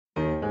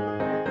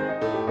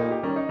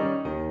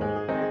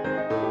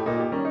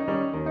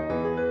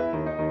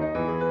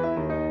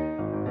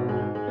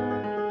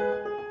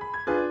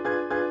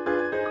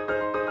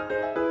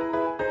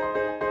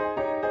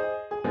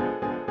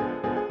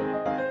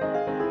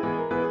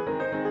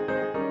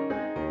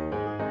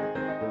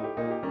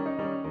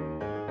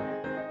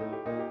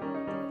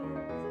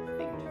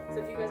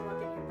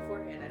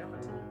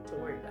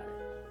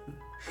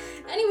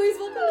Anyways,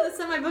 welcome to the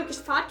Semi-Bookish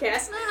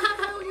Podcast.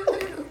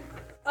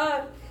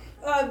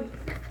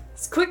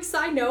 Quick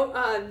side note,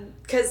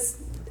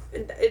 because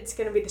it's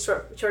going to be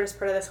the shortest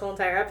part of this whole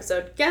entire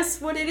episode.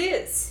 Guess what it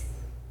is?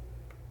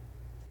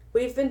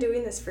 We've been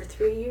doing this for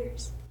 3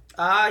 years.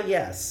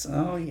 Yes.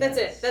 Oh, yes. That's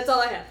it. That's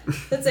all I have.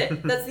 That's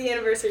it. That's the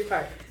anniversary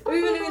part.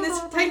 We've been doing this.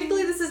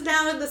 Technically, this is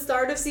now the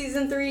start of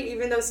season 3,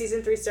 even though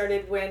season 3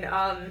 started when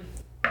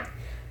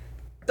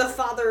the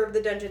father of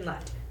the dungeon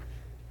left.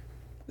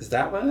 Is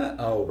that what?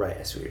 Oh, right.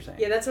 I see what you're saying.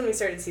 Yeah, that's when we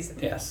started season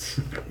 3. Yes.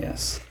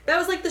 Yes. That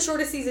was like the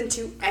shortest season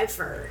 2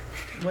 ever.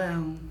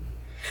 Well.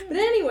 But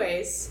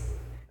anyways,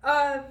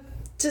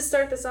 to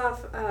start this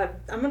off,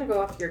 I'm gonna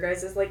go off your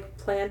guys'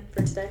 plan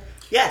for today.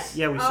 Yes.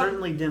 Yeah, we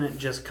certainly didn't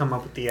just come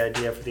up with the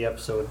idea for the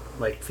episode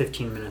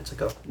 15 minutes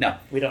ago. No,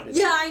 we don't.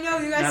 Yeah, I know.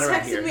 You guys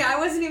texted me. I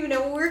wasn't even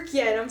at work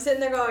yet. I'm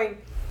sitting there going,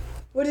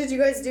 "What did you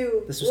guys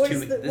do? This was what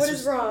is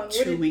wrong?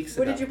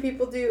 What did you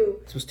people do?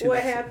 This was 2 What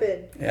weeks ago.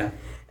 happened?" Yeah.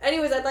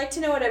 Anyways, I'd like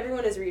to know what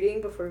everyone is reading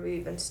before we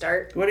even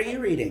start. What are you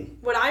reading?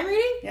 What I'm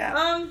reading?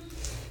 Yeah.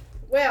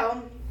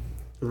 Well,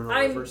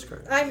 I'm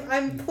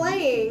I'm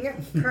playing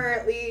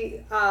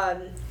currently.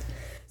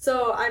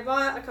 So I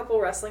bought a couple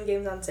wrestling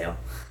games on sale.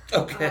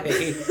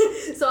 Okay.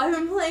 So I've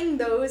been playing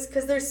those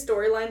because there's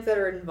storylines that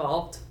are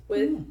involved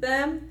with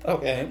them.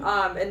 Okay.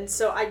 And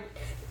so I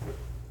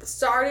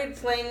started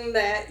playing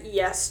that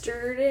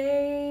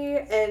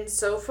yesterday, and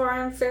so far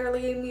I'm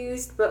fairly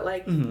amused, but I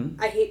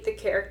hate the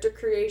character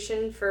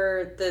creation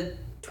for the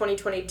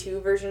 2022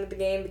 version of the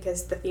game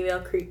because the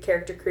female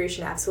character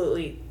creation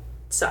absolutely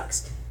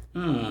sucks.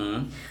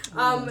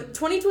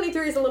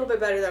 2023 is a little bit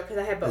better though because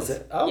I have both. Is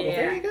it? Oh, yeah. well,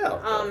 there you go.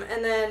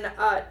 And then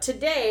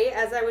today,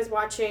 as I was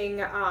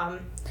watching,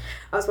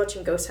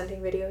 ghost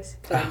hunting videos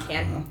because I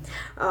can,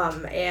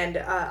 and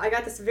I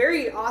got this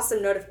very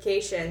awesome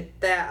notification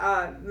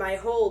that my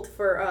hold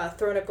for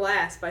Throne of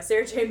Glass by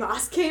Sarah J.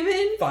 Maas came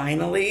in.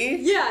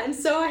 Finally. Yeah, and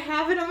so I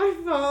have it on my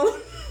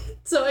phone,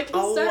 so I can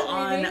start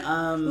reading.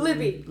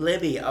 Libby.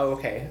 Libby. Oh,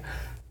 okay.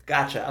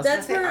 Gotcha. I was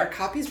gonna say our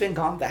copy's been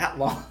gone that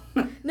long.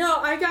 No,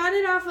 I got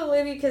it off of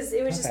Libby because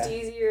it was just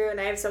easier,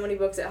 and I have so many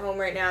books at home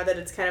right now that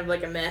it's kind of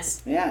like a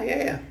mess.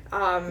 Yeah.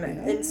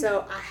 And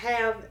so I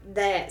have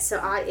that, so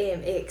I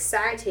am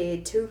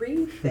excited to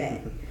read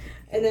that.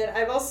 And then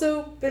I've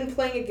also been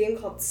playing a game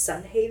called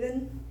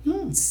Sunhaven.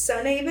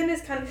 Sunhaven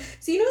is kind of...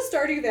 So you know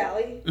Stardew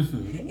Valley?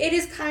 Mm-hmm. It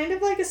is kind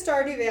of like a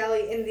Stardew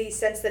Valley in the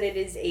sense that it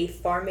is a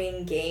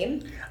farming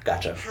game.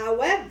 Gotcha.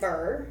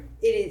 However,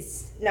 it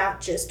is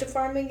not just a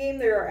farming game.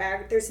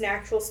 There's an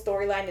actual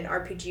storyline and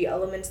RPG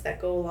elements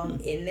that go along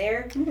in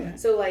there. Okay.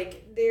 So,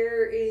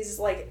 there is,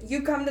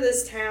 you come to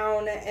this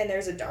town and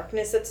there's a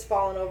darkness that's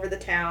fallen over the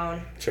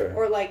town. Sure.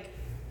 Or,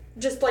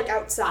 just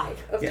outside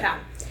of town.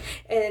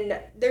 And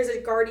there's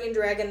a guardian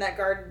dragon that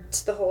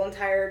guards the whole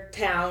entire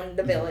town,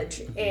 the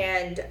village.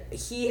 And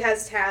he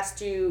has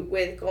tasked you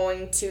with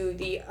going to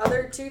the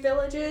other 2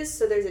 villages.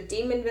 So there's a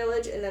demon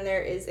village and then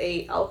there is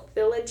a elf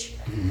village.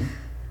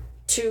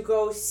 To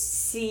go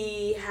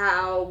see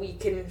how we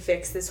can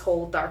fix this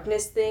whole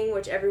darkness thing,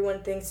 which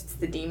everyone thinks it's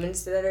the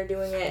demons that are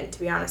doing it. And to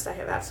be honest, I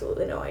have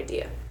absolutely no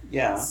idea.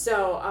 Yeah.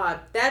 So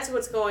that's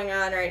what's going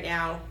on right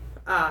now.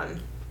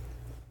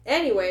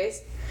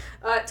 Anyways,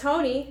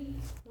 Tony,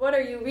 what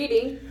are you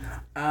reading?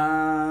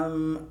 I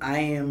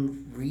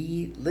am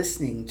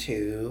listening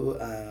to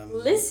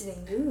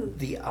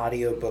the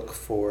audiobook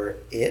for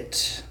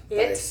It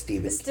by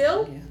Stephen King.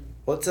 Still? Yeah.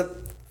 Well, it's a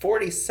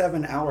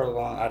 47-hour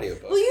long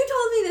audiobook. Well, you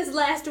told me this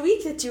last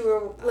week that you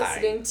were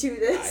listening to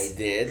this. I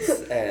did,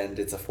 and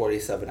it's a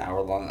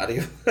 47-hour long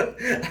audiobook.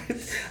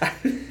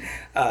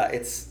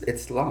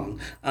 It's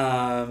long.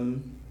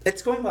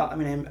 It's going well. I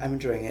mean, I'm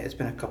enjoying it. It's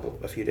been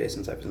a few days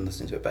since I've been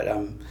listening to it, but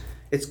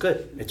it's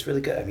good. It's really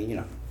good. I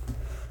mean,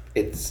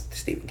 it's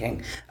Stephen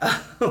King,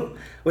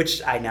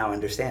 which I now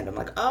understand. I'm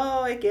like,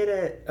 oh, I get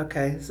it.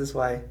 Okay, this is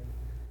why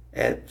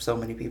so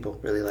many people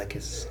really like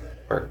his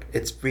work.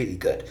 It's really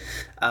good.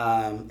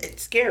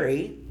 It's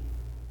scary,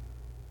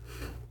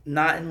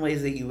 not in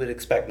ways that you would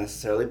expect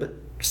necessarily, but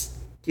just,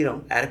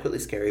 adequately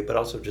scary, but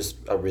also just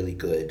a really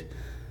good,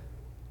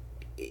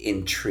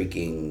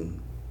 intriguing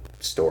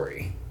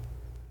story.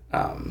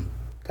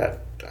 That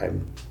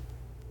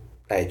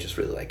I just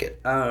really like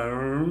it.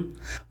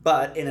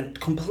 But in a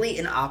complete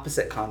and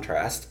opposite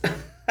contrast,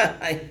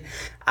 I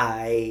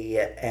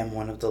am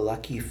one of the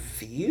lucky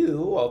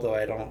few, although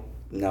I don't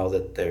know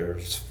that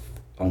there's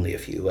only a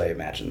few, I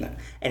imagine that.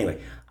 Anyway,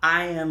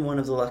 I am one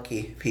of the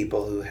lucky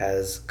people who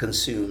has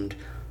consumed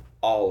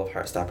all of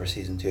Heartstopper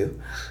Season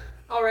 2.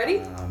 Already?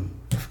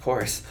 Of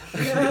course.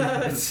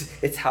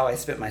 It's how I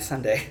spent my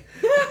Sunday.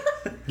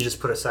 You just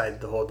put aside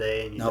the whole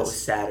day and it was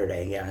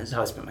Saturday, yeah. That's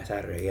how I spent my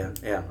Saturday, yeah.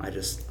 Yeah, I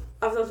was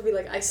about to be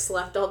I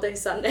slept all day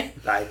Sunday.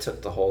 I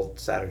took the whole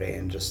Saturday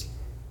and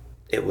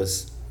it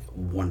was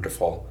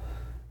wonderful.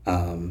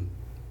 Does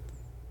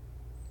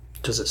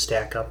it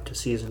stack up to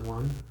Season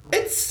 1?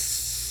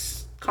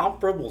 It's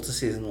comparable to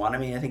Season 1. I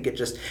mean, I think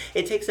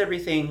it takes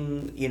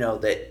everything,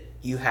 that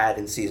you had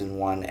in Season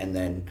 1 and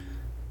then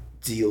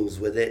deals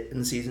with it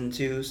in season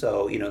 2.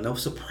 So, no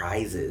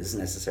surprises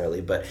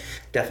necessarily, but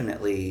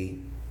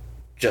definitely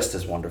just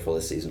as wonderful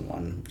as season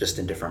 1, just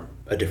in a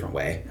different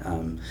way.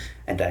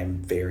 And I'm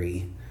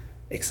very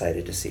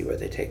excited to see where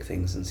they take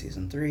things in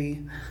season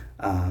 3.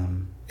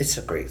 It's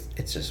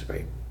just a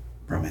great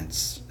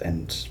romance,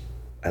 and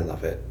I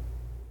love it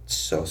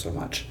so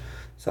much.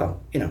 So,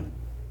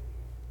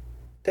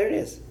 there it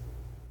is.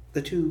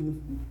 The two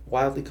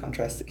wildly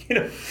contrasting,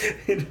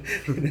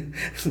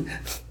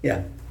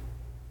 yeah.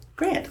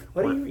 Grant,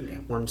 what are you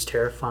reading? One's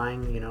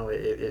terrifying,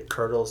 it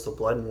curdles the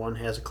blood, and one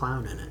has a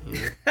clown in it.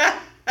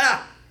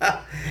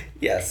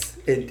 Yes,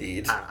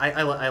 indeed.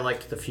 I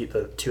liked the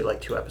 2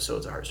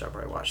 episodes of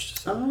Heartstopper I watched.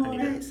 So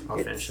nice. I'll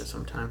finish it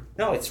sometime.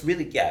 No, it's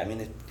really, yeah. I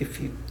mean, if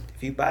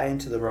you buy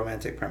into the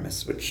romantic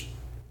premise, which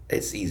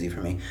it's easy for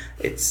me,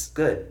 it's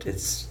good.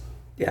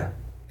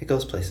 It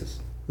goes places.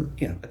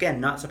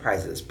 Again, not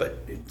surprises, but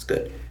it's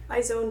good.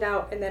 I zoned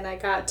out, and then I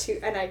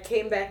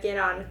came back in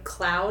on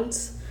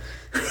clowns.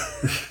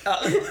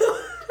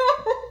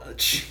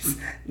 Jeez,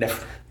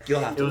 never.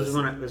 You'll have to. It was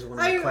one of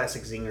the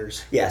classic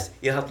zingers. Yes,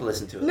 you'll have to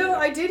listen to it. No,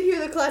 later. I did hear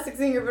the classic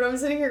singer, but I'm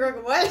sitting here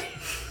going, what?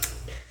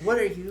 What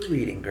are you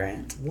reading,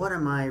 Grant? What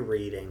am I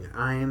reading?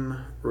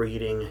 I'm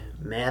reading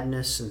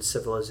Madness and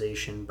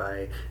Civilization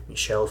by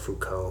Michel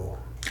Foucault.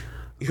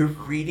 You're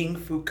reading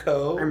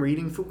Foucault? I'm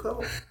reading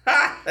Foucault.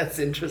 That's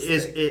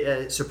interesting.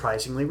 It's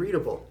surprisingly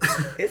readable.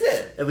 Is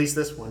it? At least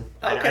this one.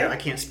 Okay. I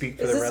can't speak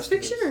for Is the this rest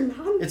fiction of it.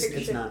 or non-fiction?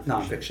 It's not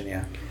Non-fiction,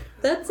 yeah.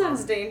 That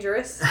sounds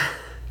dangerous.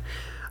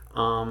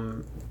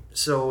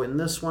 So in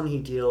this one, he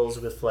deals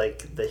with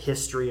the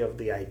history of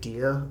the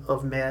idea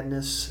of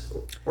madness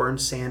or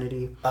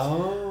insanity.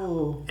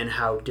 Oh. And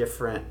how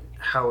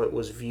it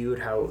was viewed,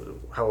 how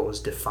it was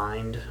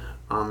defined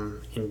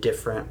in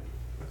different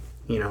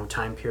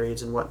time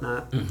periods and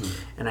whatnot.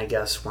 Mm-hmm. And I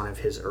guess one of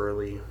his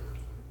early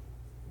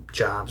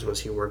jobs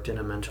was he worked in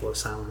a mental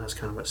asylum. That's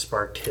kind of what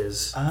sparked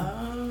his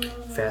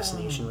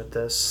fascination with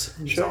this.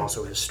 And he's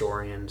also a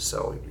historian,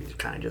 so it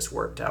kind of just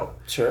worked out.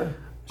 Sure.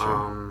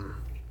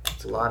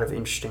 A lot of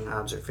interesting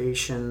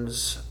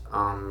observations.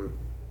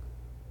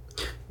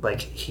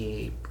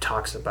 He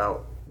talks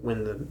about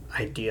when the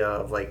idea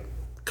of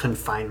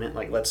confinement,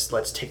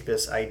 let's take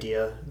this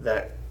idea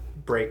that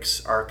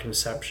breaks our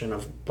conception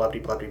of blah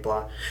blah blah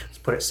blah, let's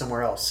put it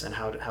somewhere else, and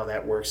how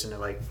that works into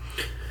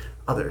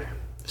other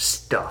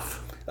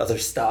stuff.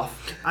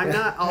 I'm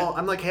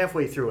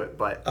halfway through it,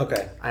 but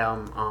okay.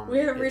 We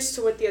haven't reached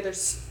to what the other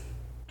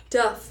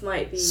stuff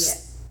might be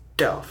yet.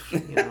 Stuff,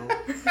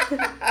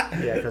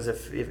 yeah, because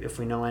if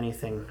we know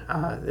anything,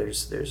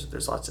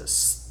 there's lots of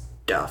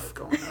stuff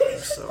going on.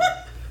 So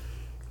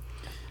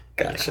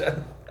gotcha.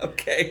 Yeah.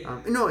 Okay.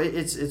 No,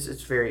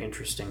 it's very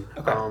interesting.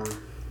 Okay.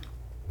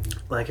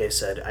 Like I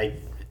said,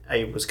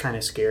 I was kind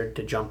of scared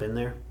to jump in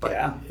there, but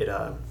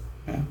yeah.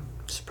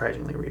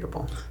 surprisingly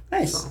readable.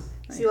 Nice. So.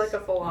 Is he like a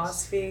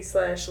philosophy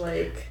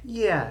 /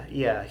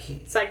 Yeah.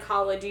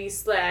 psychology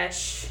 /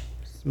 It's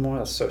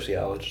more a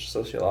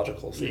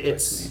sociological.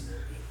 It's.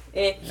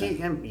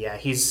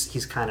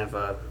 He's kind of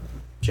a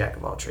jack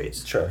of all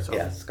trades. Sure. So.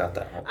 Yeah, it's got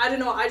that. I don't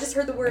know. I just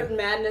heard the word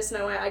madness,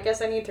 and I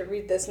guess I need to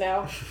read this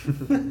now.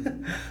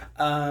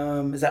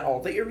 Is that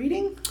all that you're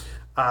reading?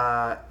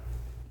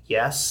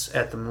 Yes,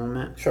 at the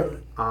moment. Sure.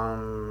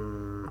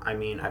 I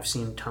mean, I've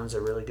seen tons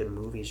of really good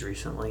movies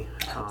recently.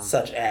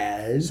 Such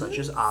as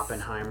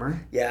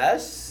Oppenheimer.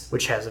 Yes.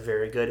 Which has a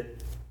very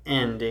good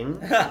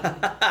ending.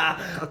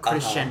 A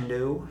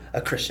crescendo.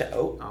 A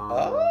crescendo.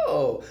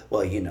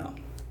 Well,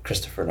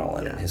 Christopher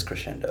Nolan and his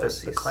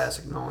crescendos. The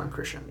classic Nolan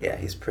crescendo. Yeah,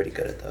 he's pretty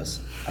good at those,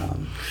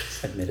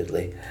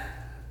 admittedly.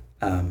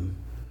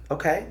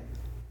 Okay.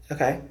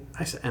 And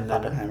then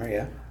Oppenheimer,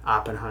 yeah.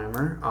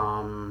 Oppenheimer.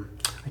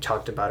 I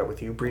talked about it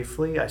with you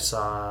briefly. I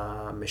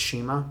saw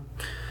Mishima,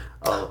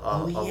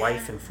 A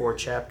Life in 4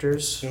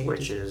 Chapters,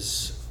 which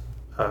is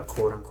a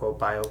quote-unquote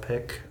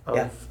biopic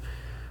of,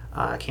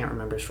 I can't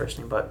remember his first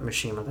name, but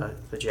Mishima,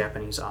 the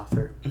Japanese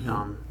author.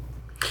 Mm-hmm.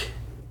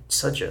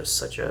 Such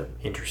a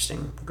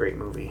interesting, great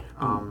movie.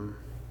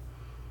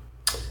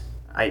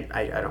 I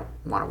don't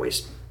want to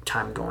waste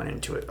time going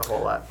into it a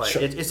whole lot, but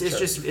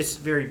it's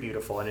very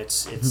beautiful, and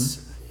it's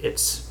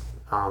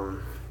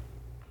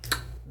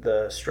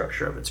the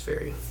structure of it's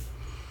very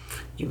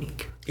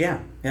unique. Yeah.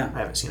 I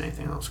haven't seen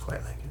anything else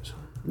quite like it, so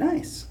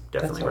nice.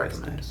 Definitely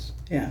recommend. Nice.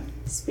 Yeah.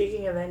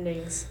 Speaking of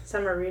endings,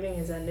 summer reading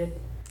has ended.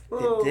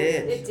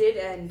 It did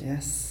end.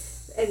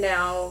 Yes. And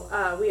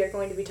now we are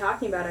going to be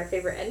talking about our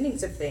favorite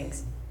endings of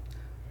things.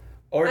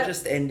 Or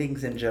just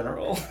endings in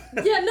general.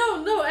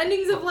 No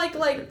endings of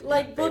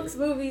like books,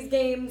 movies,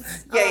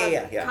 games,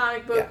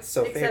 comic books, yeah.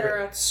 So etc.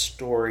 favorite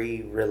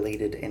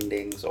story-related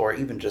endings, or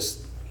even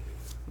just.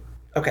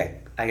 Okay,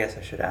 I guess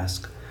I should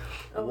ask,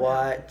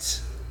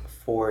 what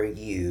for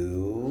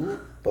you,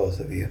 both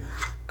of you,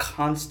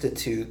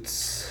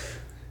 constitutes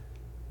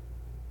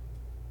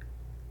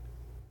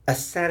a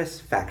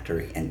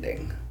satisfactory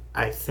ending?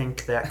 I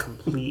think that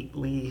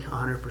completely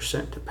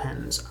 100%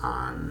 depends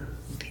on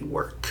the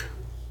work.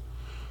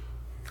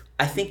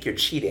 I think you're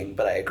cheating,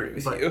 but I agree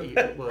with you.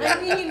 Well,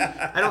 I mean,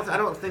 I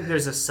don't think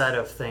there's a set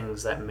of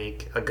things that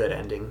make a good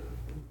ending,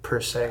 per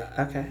se.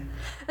 Okay.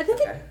 I think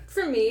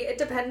for me, it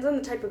depends on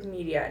the type of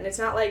media, and it's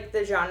not like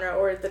the genre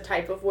or the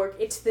type of work,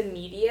 it's the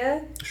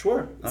media.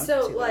 Sure. I can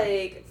So, see that.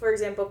 like, for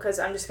example, because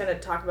I'm just going to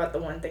talk about the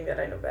one thing that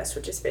I know best,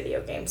 which is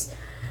video games.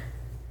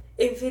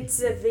 If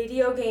it's a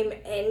video game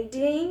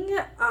ending,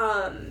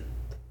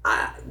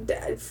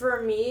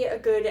 for me, a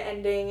good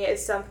ending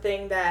is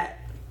something that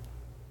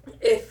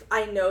if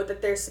I know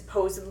that there's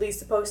supposedly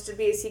supposed to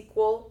be a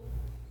sequel,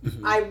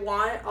 I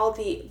want all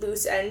the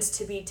loose ends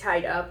to be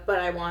tied up, but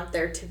I want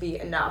there to be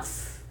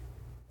enough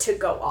to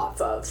go off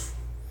of.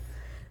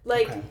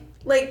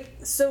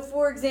 So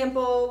for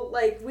example,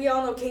 like, we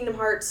all know Kingdom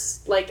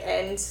Hearts, like,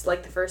 ends,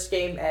 like, the first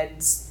game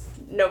ends,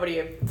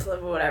 nobody,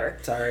 whatever.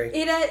 Sorry.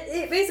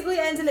 It basically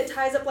ends and it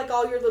ties up, like,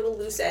 all your little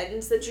loose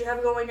ends that you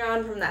have going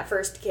on from that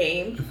first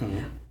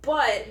game.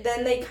 But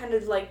then they kind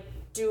of, like,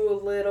 do a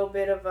little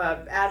bit of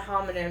a ad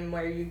hominem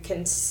where you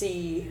can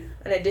see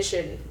an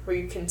addition, where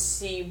you can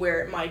see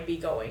where it might be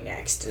going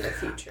next in the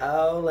future.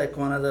 Oh, like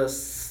one of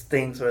those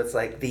things where it's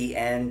like the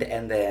end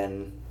and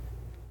then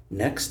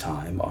next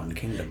time on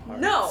Kingdom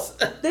Hearts. No,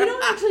 they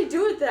don't actually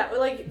do it that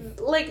way.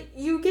 Like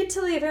you get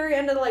to the very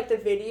end of, like, the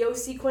video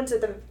sequence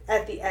at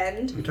the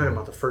end. You're talking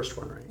about the first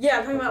one, right? Yeah,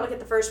 I'm talking about, like, at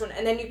the first one,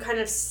 and then you kind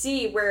of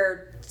see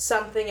where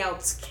something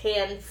else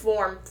can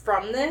form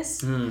from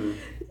this.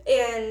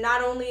 And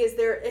not only is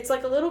it's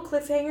like a little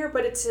cliffhanger,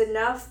 but it's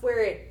enough where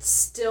it's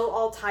still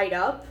all tied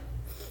up.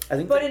 I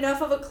think But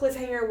enough of a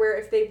cliffhanger where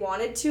if they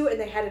wanted to and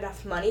they had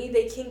enough money,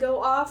 they can go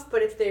off.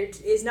 But if there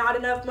is not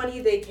enough money,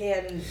 they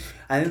can.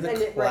 I think end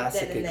the it right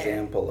classic then and there.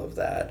 example of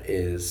that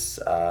is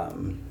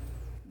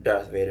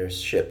Darth Vader's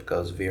ship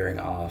goes veering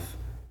off,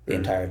 the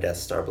entire Death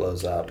Star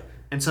blows up,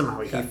 And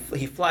somehow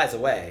he flies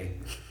away,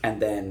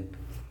 and then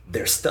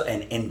there's still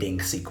an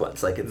ending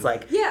sequence. Like, it's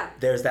like, Yeah.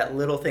 there's that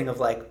little thing of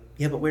like,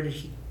 yeah, but where did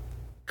he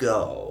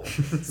go?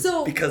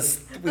 So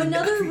Because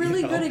another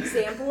really know. good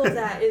example of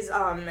that is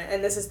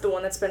and this is the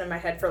one that's been in my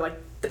head for, like,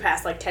 the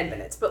past, like, 10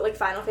 minutes, but, like,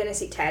 Final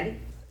Fantasy X.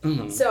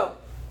 So,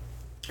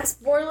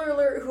 spoiler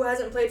alert, who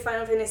hasn't played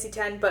Final Fantasy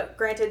X, but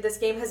granted, this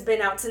game has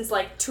been out since,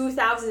 like,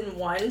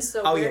 2001,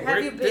 so where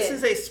have you been? This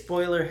is a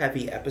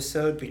spoiler-heavy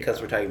episode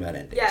because we're talking about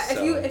endings. Yeah,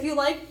 so.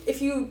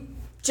 if you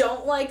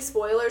don't like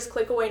spoilers,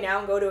 click away now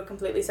and go to a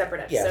completely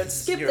separate episode. Yeah,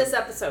 Skip your- this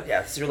episode.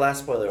 Yeah, it's your last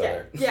spoiler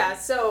alert. Yeah,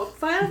 so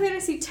Final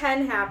Fantasy X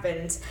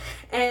happens,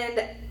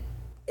 and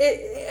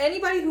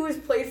anybody who has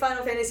played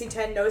Final Fantasy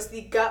X knows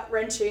the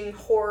gut-wrenching,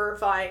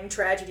 horrifying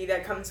tragedy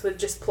that comes with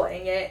just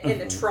playing it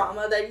and the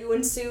trauma that you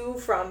ensue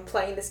from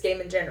playing this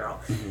game in general.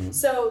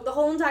 So the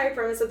whole entire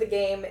premise of the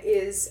game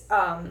is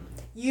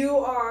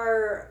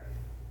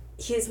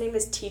his name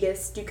is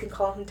Tidus, you can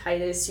call him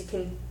Titus,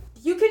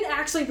 you can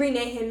actually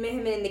rename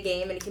him in the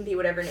game, and it can be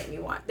whatever name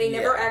you want. They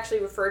never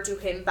actually refer to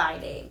him by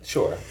name.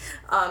 Sure.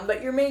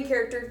 But your main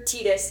character,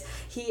 Tidus,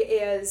 he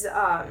is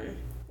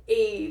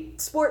a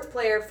sports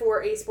player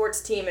for a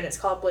sports team, and it's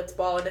called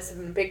Blitzball, and it's a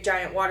big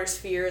giant water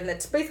sphere, and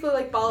it's basically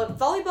like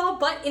volleyball,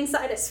 but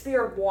inside a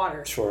sphere of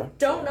water. Sure.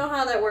 Don't know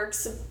how that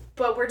works,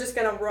 but we're just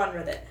gonna run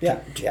with it. Yeah.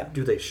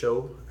 Do they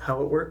show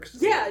how it works?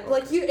 Yeah,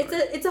 like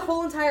it's a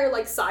whole entire,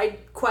 like, side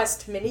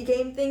quest mini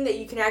game thing that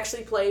you can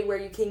actually play, where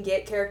you can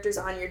get characters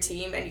on your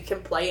team and you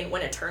can play and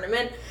win a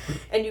tournament,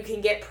 and you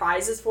can get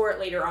prizes for it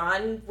later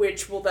on,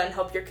 which will then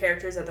help your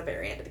characters at the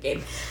very end of the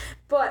game.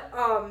 But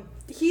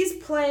he's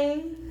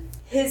playing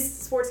his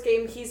sports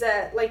game. He's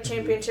at, like,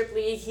 championship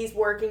league. He's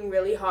working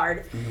really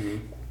hard.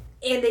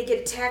 And they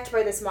get attacked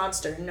by this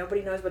monster, and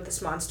nobody knows what this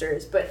monster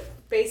is. But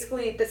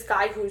basically, this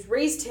guy who's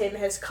raised him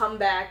has come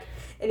back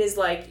and is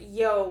like,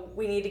 yo,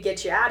 we need to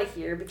get you out of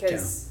here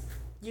because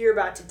you're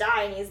about to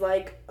die. And he's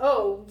like,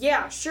 oh,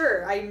 yeah,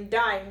 sure, I'm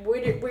dying.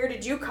 Where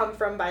did you come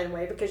from, by the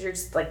way? Because you're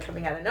just, like,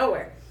 coming out of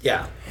nowhere.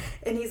 Yeah.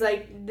 And he's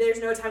like,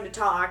 there's no time to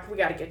talk. We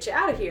got to get you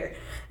out of here.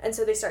 And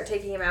so they start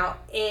taking him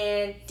out,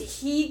 and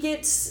he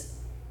gets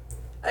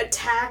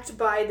attacked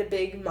by the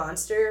big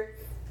monster,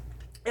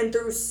 and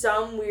through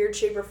some weird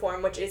shape or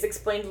form, which is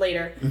explained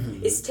later,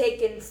 is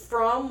taken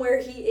from where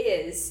he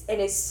is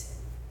and is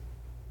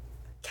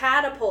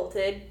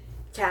catapulted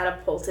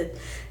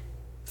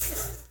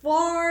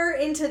far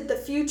into the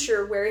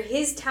future, where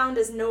his town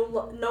does no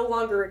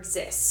longer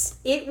exist.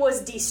 It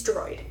was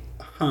destroyed.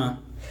 Huh.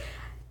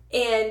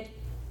 And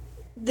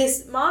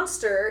this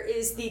monster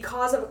is the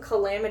cause of a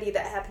calamity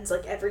that happens,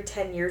 like, every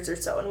 10 years or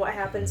so. And what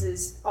happens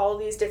is all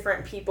these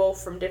different people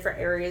from different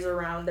areas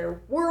around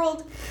their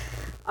world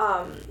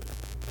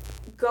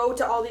go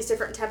to all these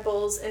different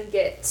temples and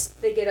get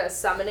a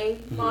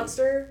summoning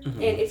monster.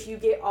 And if you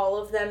get all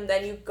of them,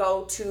 then you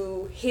go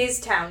to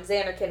his town,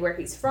 Zanarkand, where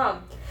he's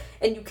from,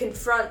 and you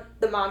confront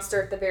the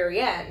monster at the very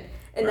end.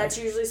 And that's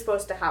usually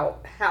supposed to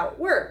how it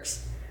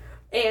works.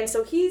 And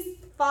so he's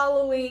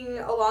following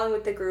along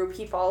with the group,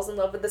 he falls in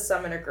love with the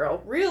summoner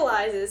girl,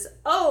 realizes,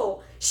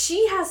 oh,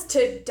 she has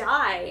to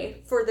die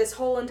for this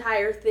whole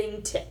entire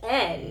thing to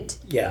end.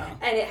 Yeah.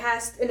 And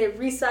it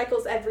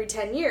recycles every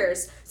 10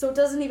 years. So it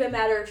doesn't even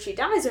matter if she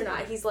dies or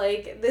not. He's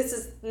like, this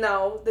is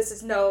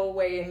no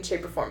way in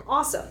shape or form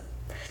awesome.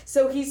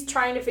 So he's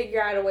trying to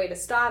figure out a way to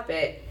stop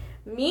it.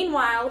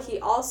 Meanwhile, he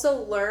also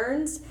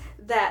learns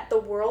that the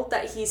world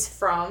that he's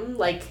from,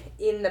 like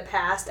in the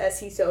past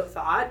as he so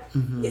thought,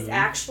 is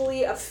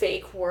actually a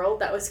fake world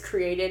that was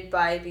created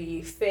by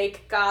the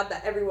fake god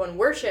that everyone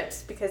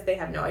worships because they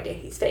have no idea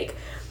he's fake.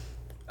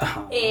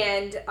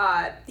 And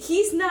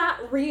he's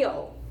not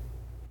real,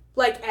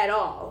 like at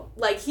all.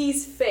 Like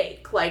he's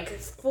fake, like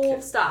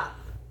full stop.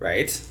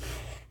 Right.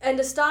 And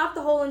to stop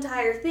the whole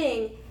entire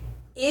thing,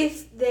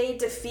 if they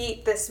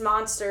defeat this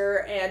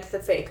monster and the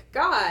fake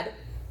god,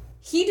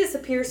 he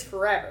disappears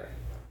forever.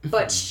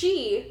 But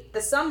she,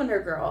 the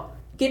summoner girl,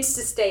 gets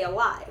to stay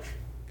alive.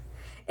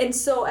 And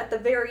so at the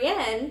very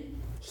end,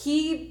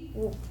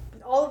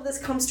 all of this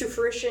comes to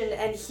fruition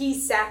and he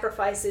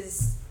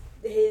sacrifices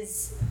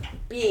his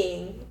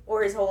being,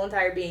 or his whole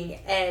entire being,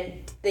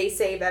 and they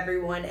save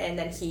everyone, and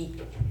then he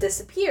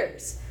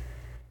disappears.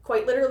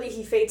 Quite literally,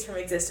 he fades from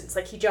existence.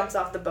 Like, he jumps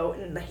off the boat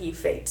and he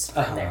fades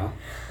from there.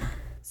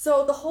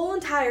 So the whole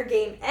entire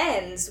game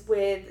ends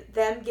with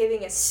them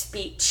giving a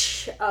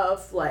speech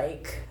of,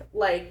 like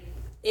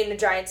in a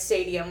giant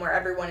stadium where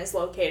everyone is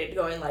located,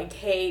 going like,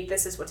 hey,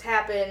 this is what's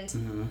happened.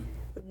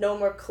 No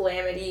more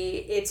calamity.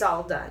 It's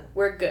all done.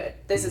 We're good.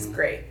 This is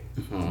great.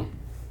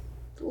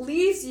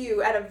 Leaves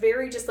you at a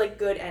very just, like,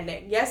 good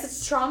ending. Yes,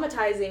 it's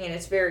traumatizing and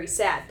it's very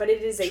sad, but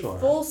it is a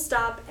full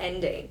stop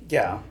ending.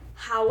 Yeah.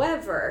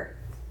 However,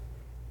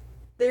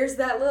 there's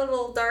that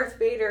little Darth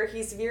Vader.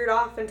 He's veered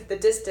off into the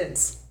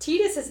distance.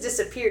 Tidus has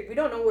disappeared. We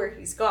don't know where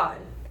he's gone.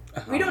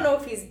 We don't know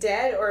if he's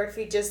dead or if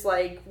he just,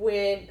 like,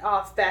 went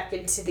off back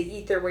into the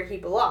ether where he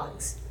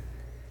belongs.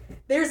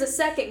 There's a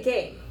second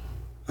game.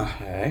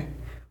 Okay.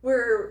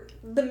 Where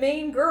the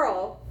main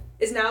girl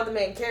is now the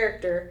main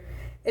character,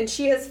 and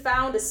she has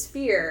found a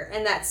sphere,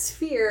 and that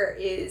sphere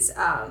is,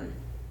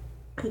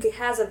 it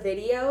has a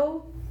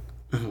video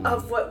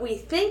of what we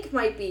think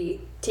might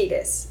be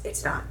Tidus.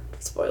 It's not.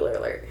 Spoiler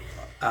alert.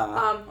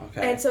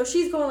 Okay. And so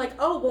she's going like,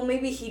 oh, well,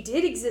 maybe he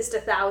did exist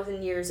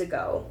 1,000 years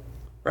ago.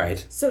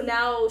 Right. So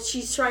now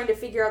she's trying to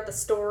figure out the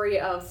story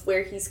of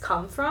where he's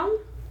come from.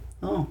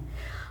 Oh.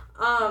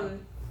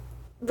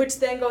 Which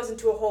then goes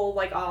into a whole,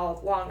 like,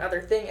 all long other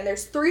thing. And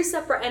there's 3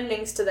 separate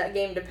endings to that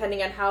game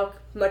depending on how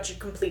much you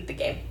complete the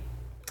game.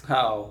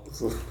 Oh.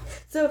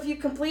 So if you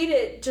complete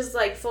it just,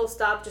 like, full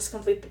stop, just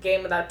complete the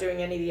game without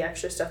doing any of the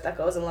extra stuff that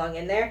goes along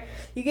in there,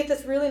 you get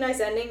this really nice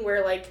ending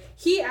where, like,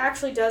 he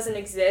actually doesn't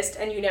exist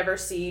and you never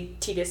see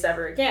Tidus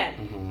ever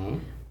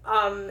again.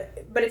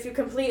 But if you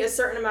complete a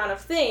certain amount of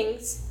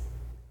things,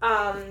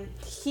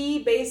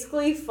 he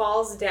basically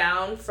falls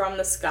down from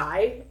the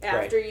sky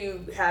after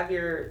you have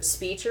your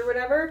speech or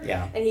whatever.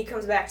 Yeah. And he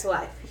comes back to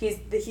life. He's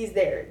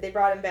there. They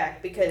brought him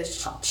back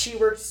because she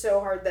worked so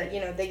hard that,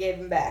 they gave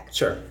him back.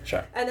 Sure.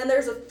 And then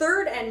there's a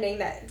third ending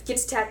that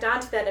gets tacked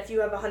onto that if you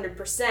have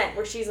 100%,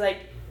 where she's like,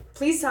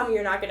 please tell me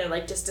you're not going to,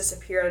 like, just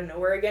disappear out of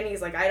nowhere again.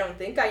 He's like, I don't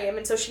think I am.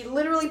 And so she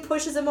literally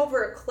pushes him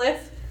over a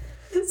cliff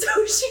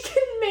so she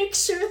can make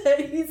sure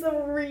that he's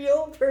a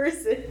real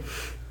person.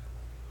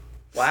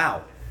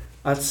 Wow.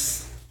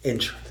 That's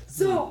interesting.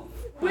 So,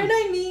 when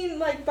I mean,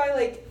 like, by,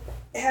 like,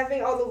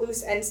 having all the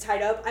loose ends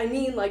tied up, I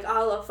mean, like, a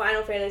la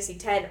Final Fantasy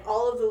X,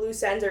 all of the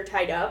loose ends are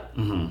tied up,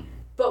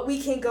 but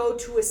we can go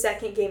to a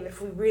second game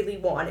if we really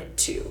wanted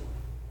to.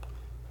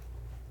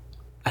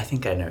 I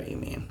think I know what you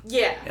mean.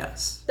 Yeah.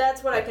 Yes.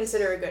 That's what I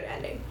consider a good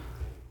ending.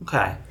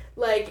 Okay.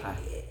 Like,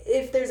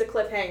 if there's a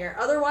cliffhanger.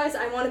 Otherwise,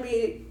 I want to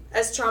be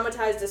as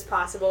traumatized as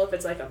possible if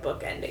it's, like, a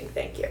book ending.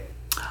 Thank you.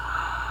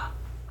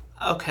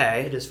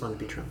 Okay. It is fun to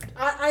be traumatized.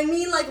 I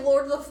mean, like,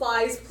 Lord of the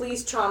Flies,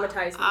 please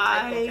traumatize me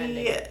type book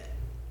ending.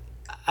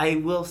 I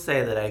will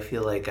say that I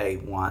feel like I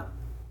want...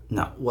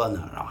 No,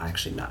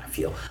 actually not.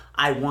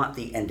 I want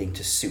the ending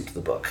to suit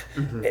the book.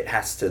 It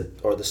has to,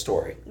 or the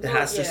story. It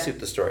has to suit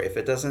the story. If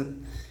it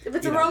doesn't... If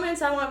it's a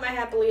romance, I want my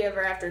happily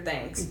ever after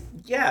things.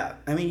 Yeah.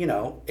 I mean,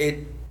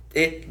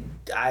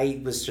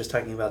 I was just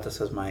talking about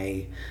this with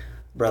my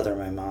brother and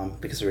my mom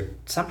because we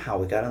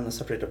got on the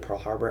subject of Pearl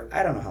Harbor.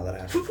 I don't know how that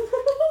happened.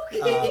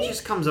 It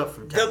just comes up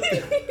from time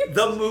to time.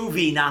 The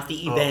movie, not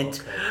the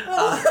event.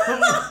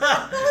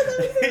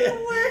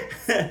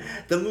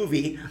 The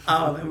movie.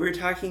 And we were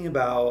talking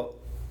about,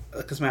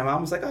 because my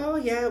mom was like, "Oh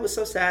yeah, it was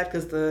so sad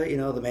because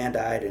the man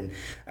died, and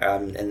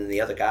then the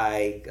other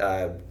guy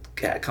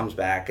comes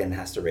back and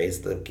has to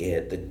raise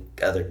the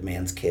other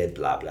man's kid,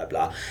 blah blah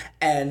blah,"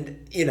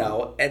 and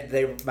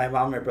my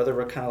mom and my brother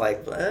were kind of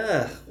like,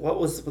 "Ugh, what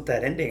was with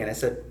that ending?" And I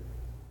said,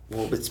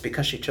 "Well, it's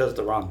because she chose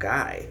the wrong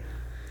guy."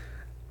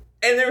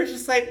 And they were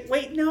just like,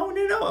 wait, no.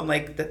 I'm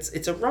like,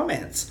 it's a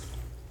romance.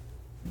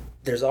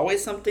 There's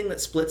always something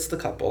that splits the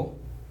couple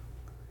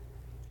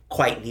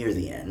quite near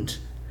the end,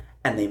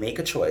 and they make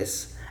a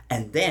choice,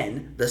 And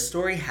then the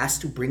story has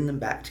to bring them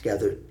back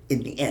together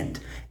in the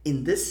end.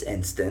 In this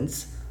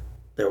instance,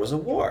 there was a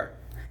war.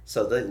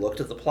 So they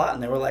looked at the plot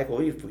and they were like, well,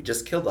 if we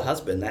just kill the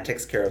husband, that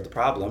takes care of the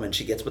problem, and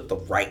she gets with the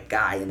right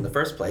guy in the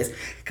first place.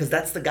 Because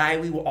that's the guy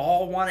we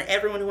all wanted.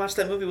 Everyone who watched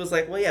that movie was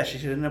like, well, yeah, she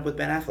should end up with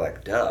Ben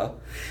Affleck. Duh.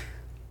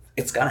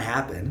 It's going to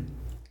happen.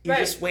 You're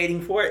just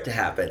waiting for it to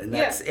happen. And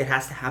it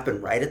has to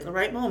happen right at the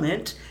right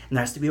moment. And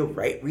there has to be a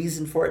right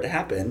reason for it to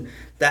happen.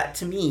 That,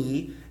 to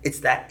me, it's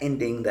that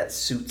ending that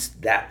suits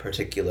that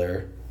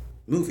particular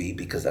movie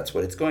because that's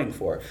what it's going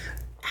for.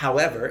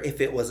 However, if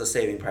it was a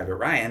Saving Private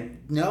Ryan,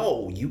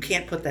 no, you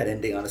can't put that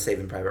ending on a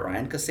Saving Private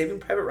Ryan because Saving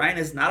Private Ryan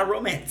is not a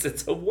romance.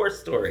 It's a war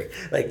story.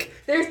 Like,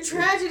 there's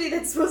tragedy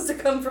that's supposed to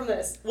come from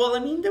this. Well, I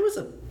mean, there was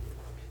a...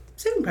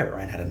 Saving Private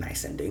Ryan had a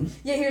nice ending.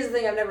 Yeah, here's the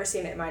thing. I've never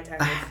seen it in my entire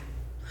life.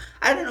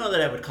 I don't know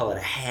that I would call it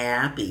a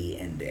happy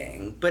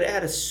ending, but it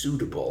had a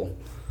suitable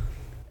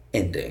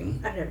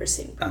ending. I've never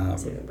seen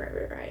Saving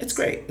Private Ryan. It's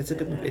great. It's a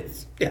good movie.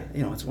 It's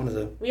it's one of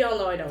the... We all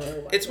know I don't really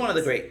watch It's one of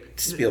the great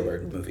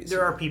Spielberg movies.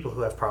 There are people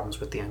who have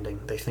problems with the ending.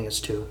 They think it's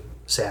too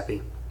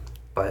sappy,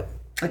 but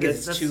like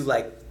it's too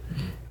like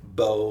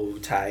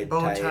bow-tied,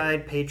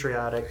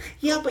 patriotic.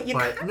 Yeah, but they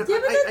kind of do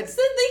that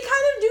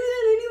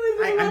anyway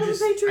with a lot of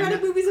the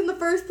patriotic movies in the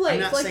first place. I'm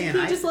not like saying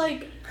you just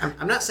like.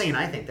 I'm not saying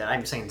I think that.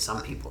 I'm saying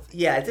some people.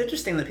 Yeah, it's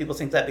interesting that people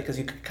think that because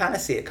you could kind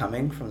of see it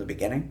coming from the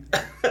beginning.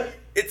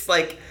 It's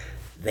like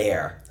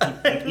there.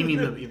 You mean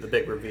the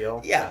big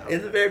reveal? Yeah,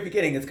 in the very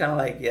beginning, it's kind of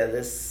like,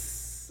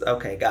 this.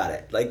 Okay, got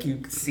it. Like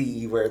you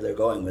see where they're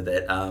going with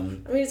it. I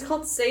mean, it's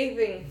called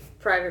Saving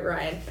Private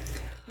Ryan.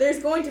 There's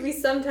going to be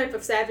some type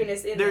of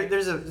sappiness in there.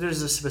 There's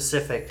a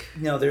specific...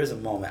 No, there's a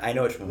moment. I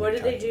know which one what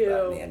you're did they do?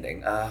 About in the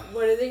ending.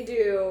 What did they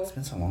do? It's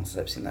been so long since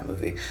I've seen that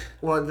movie.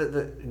 Well,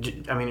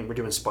 I mean, we're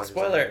doing spoilers.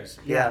 Spoilers.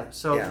 Yeah.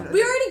 So yeah.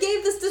 We already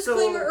gave this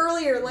disclaimer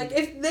earlier. Like,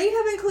 if they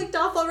haven't clicked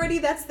off already,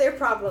 that's their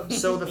problem.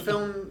 So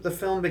the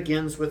film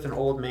begins with an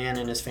old man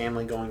and his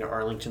family going to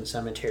Arlington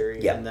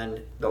Cemetery, and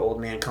then the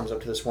old man comes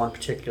up to this one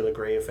particular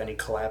grave and he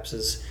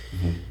collapses.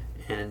 Mm-hmm.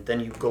 And then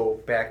you go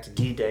back to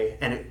D-Day,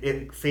 and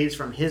it fades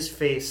from his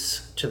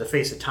face to the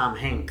face of Tom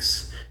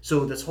Hanks.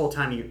 So this whole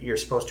time you're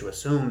supposed to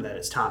assume that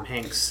it's Tom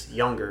Hanks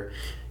younger.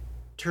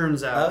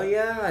 Turns out... Oh,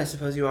 yeah, I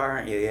suppose you are,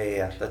 aren't you?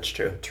 Yeah, that's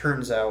true.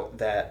 Turns out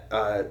that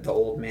the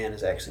old man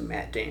is actually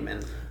Matt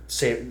Damon,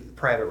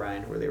 Private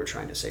Ryan, where they were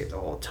trying to save the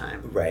whole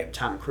time. Right.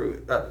 Tom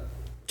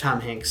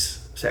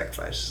Hanks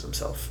sacrifices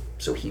himself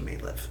so he may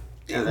live.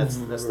 And that's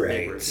the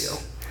big reveal.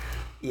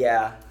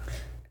 Yeah.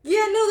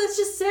 Yeah, no, that's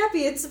just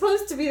sappy. It's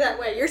supposed to be that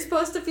way. You're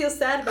supposed to feel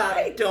sad about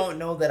it. I don't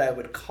know that I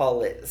would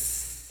call it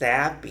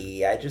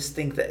sappy. I just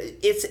think that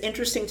it's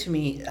interesting to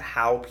me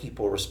how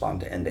people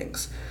respond to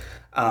endings.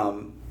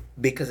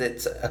 Because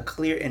it's a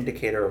clear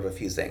indicator of a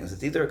few things.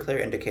 It's either a clear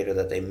indicator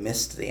that they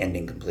missed the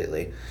ending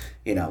completely.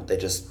 They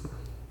just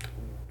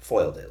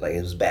foiled it. Like,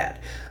 it was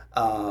bad.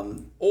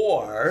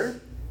 Or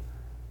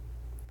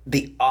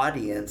the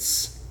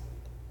audience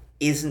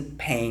isn't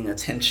paying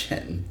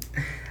attention.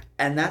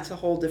 And that's a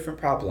whole different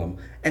problem.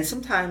 And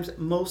sometimes,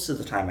 most of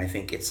the time, I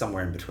think it's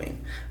somewhere in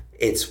between.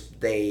 It's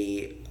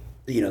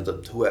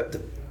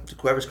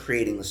whoever's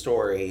creating the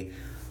story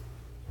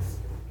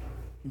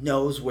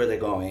knows where they're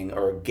going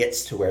or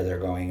gets to where they're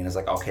going and is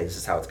like, okay, this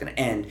is how it's going to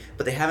end.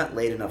 But they haven't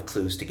laid enough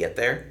clues to get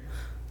there.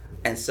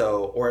 And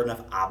so, or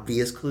enough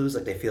obvious clues,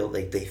 like they feel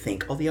like they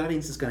think, oh, the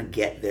audience is going to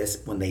get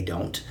this when they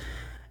don't.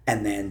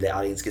 And then the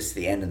audience gets to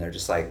the end and they're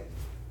just like,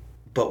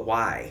 but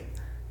why?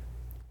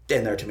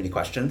 And there are too many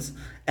questions,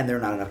 and there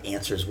are not enough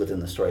answers within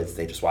the story that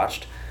they just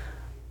watched.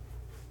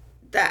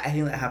 I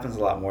think that happens a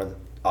lot more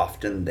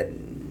often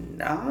than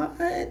not.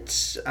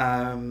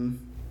 I'm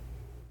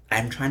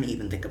trying to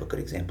even think of a good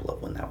example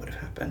of when that would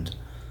have happened.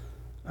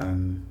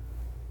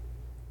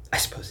 I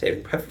suppose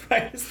Saving Private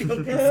Ryan is the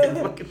only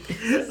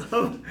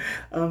example.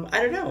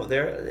 I don't know.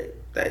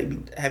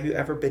 Have you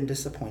ever been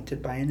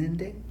disappointed by an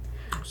ending?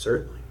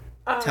 Certainly.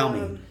 Tell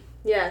me.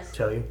 Yes.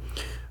 Tell you?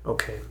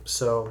 Okay,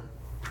 so...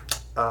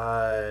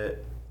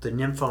 the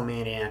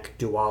Nymphomaniac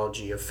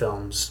duology of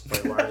films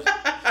by Lars.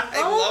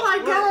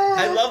 my God!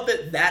 I love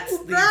that that's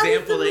the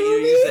example that you're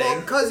using.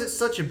 Well, because it's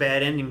such a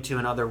bad ending to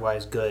an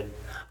otherwise good.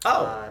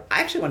 I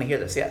actually want to hear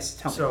this. Yes,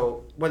 tell me.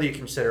 So whether you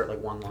consider it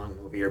like one long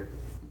movie or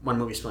one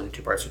movie split into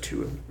two parts or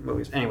two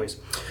movies, anyways.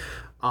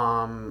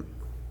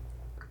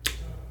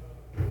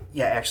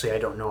 Yeah, actually, I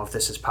don't know if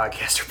this is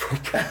podcast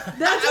appropriate.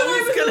 That's what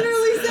I was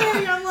literally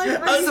saying. I'm like,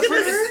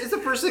 it's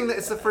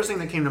the first thing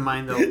that came to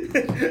mind though.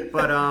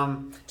 But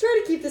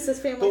try to keep this as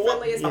family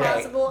friendly as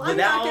possible. I'm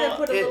not gonna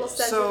put a little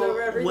sentence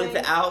over everything.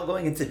 Without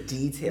going into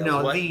details,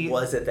 what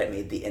was it that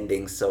made the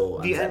ending so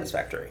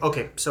unsatisfactory?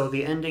 Okay, so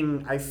the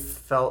ending I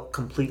felt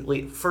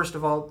completely. First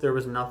of all, there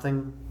was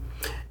nothing.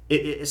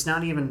 It's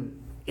not even.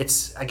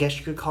 It's, I guess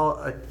you could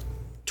call it a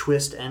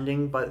twist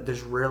ending, but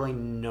there's really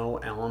no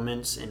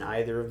elements in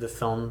either of the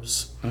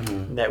films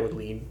that would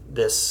lead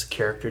this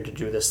character to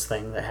do this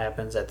thing that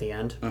happens at the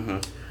end.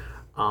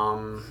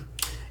 And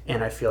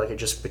I feel like it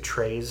just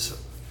betrays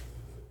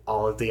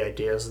all of the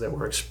ideas that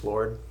were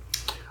explored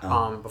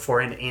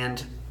beforehand.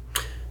 And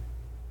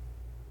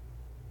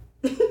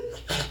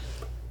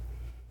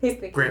He's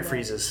thinking Grant about it.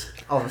 freezes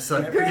all of a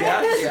sudden.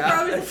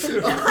 Yeah.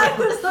 Frozen. I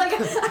was like,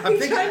 I'm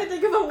trying to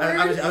think of a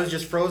word. I was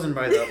just frozen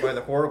by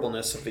the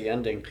horribleness of the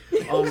ending.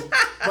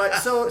 But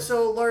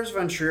so Lars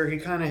von Trier, he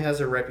kind of has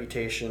a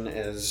reputation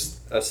as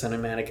a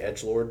cinematic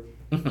edgelord.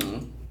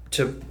 Mm-hmm.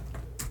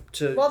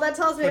 To Well, that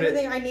tells me put it-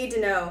 everything I need to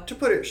know. to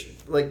put it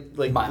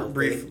like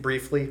Mildly.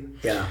 briefly,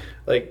 Yeah.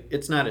 like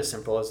it's not as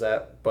simple as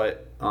that.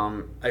 But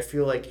I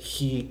feel like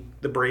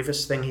the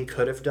bravest thing he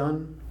could have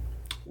done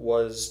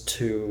was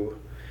to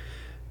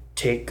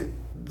take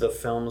the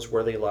films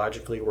where they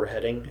logically were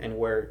heading and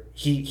where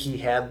he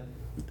had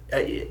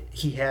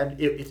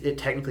it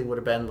technically would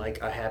have been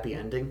like a happy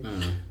ending,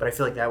 but I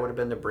feel like that would have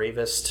been the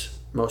bravest,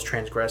 most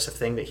transgressive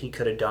thing that he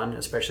could have done,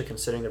 especially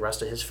considering the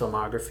rest of his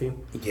filmography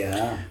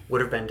Yeah.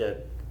 would have been to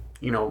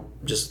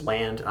just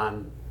land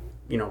on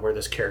where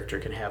this character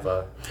can have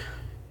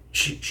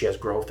she has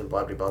growth and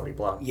blah blah blah blah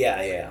blah.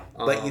 Yeah.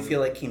 But you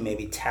feel like he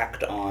maybe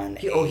tacked on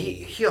He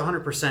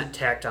 100%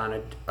 tacked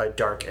on a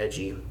dark,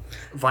 edgy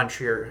Von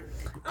Trier,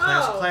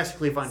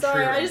 classically Von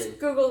Sorry, Trier I just ending.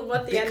 googled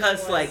what the ending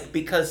was.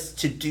 because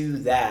to do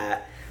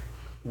that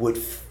would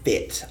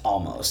fit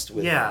almost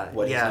with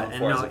what he's known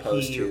for, as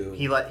opposed to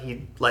he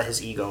let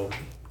his ego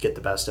get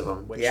the best of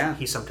him, which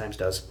he sometimes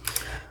does,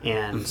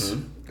 and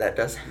that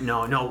does.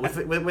 no,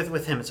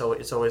 with him, it's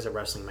always a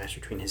wrestling match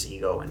between his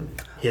ego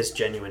and his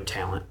genuine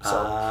talent.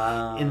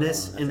 So in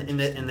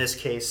this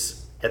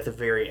case, at the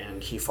very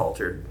end, he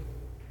faltered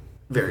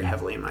very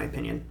heavily, in my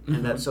opinion,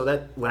 and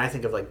that when I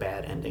think of like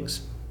bad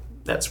endings,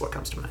 that's what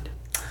comes to mind.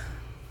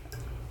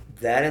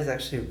 That is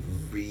actually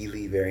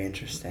really very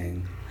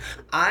interesting.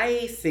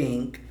 I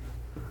think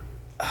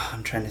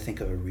I'm trying to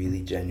think of a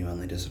really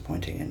genuinely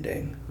disappointing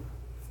ending.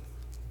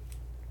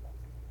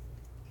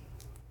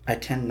 I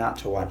tend not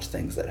to watch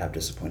things that have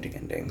disappointing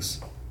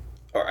endings.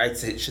 Or I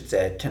should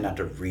say I tend not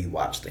to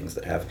rewatch things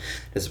that have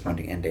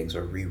disappointing endings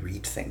or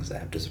reread things that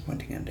have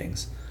disappointing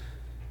endings.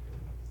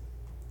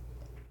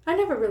 I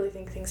never really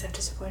think things have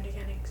disappointing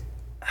endings.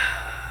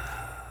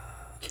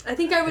 I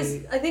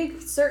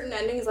think certain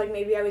endings, like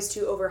maybe I was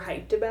too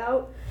overhyped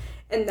about,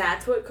 and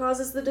that's what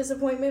causes the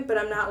disappointment, but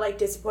I'm not like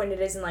disappointed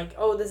as in like,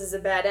 oh, this is a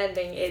bad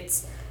ending.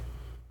 It's,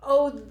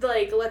 oh,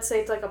 like, let's say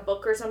it's like a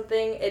book or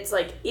something. It's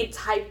like, it's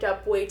hyped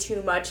up way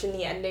too much and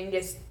the ending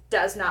just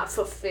does not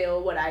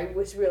fulfill what I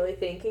was really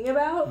thinking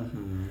about.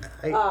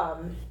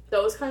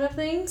 Those kind of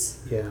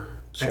things. Yeah,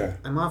 Sure.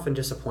 I'm often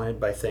disappointed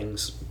by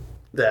things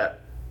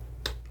that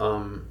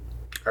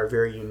are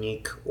very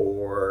unique,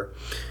 or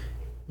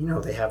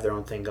they have their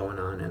own thing going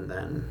on, and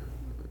then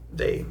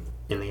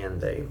in the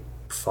end they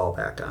fall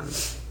back on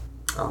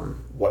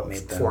What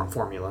made them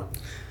formula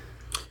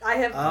I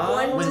have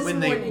one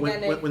disappointing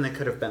ending. when they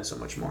could have been so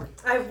much more.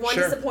 I have one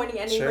Sure. disappointing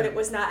ending, Sure. but it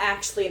was not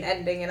actually an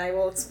ending, and I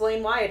will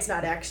explain why it's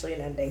not actually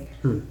an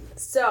ending.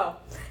 So,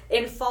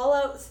 in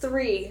Fallout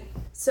 3,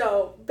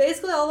 so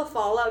basically all the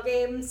Fallout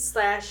games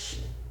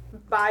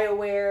 /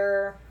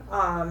 BioWare,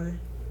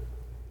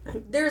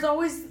 there's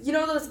always,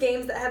 those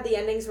games that have the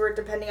endings where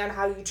depending on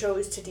how you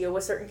chose to deal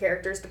with certain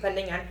characters,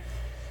 depending on,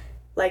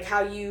 like,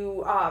 how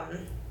you,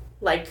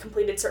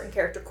 completed certain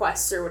character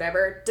quests or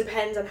whatever,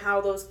 depends on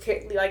how those,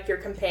 your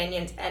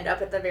companions end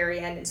up at the very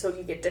end, and so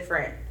you get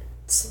different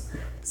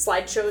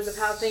slideshows of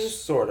how things...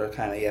 Sort of,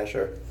 kind of, yeah,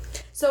 sure.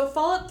 So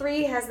Fallout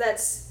 3 has that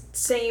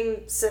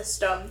same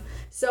system.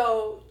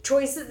 So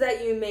choices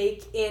that you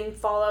make in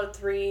Fallout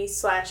 3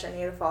 /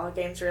 any of the Fallout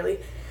games, really,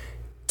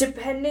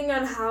 depending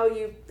on how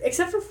you...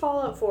 Except for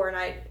Fallout 4,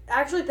 and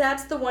actually,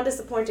 that's the one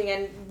disappointing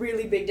and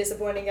really big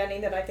disappointing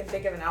ending that I can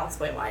think of, and I'll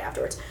explain why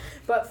afterwards.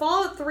 But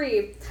Fallout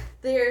 3,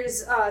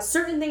 there's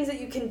certain things that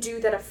you can do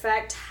that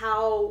affect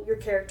how your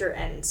character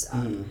ends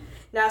up.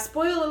 Now,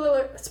 spoiler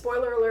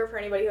alert for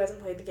anybody who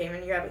hasn't played the game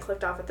and you haven't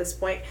clicked off at this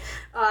point.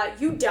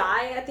 You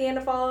die at the end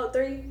of Fallout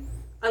 3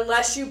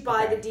 unless you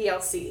buy the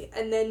DLC,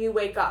 and then you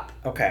wake up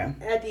Okay.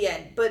 at the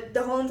end. But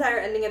the whole entire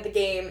ending of the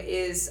game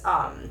is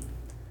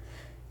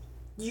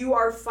you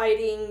are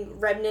fighting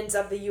remnants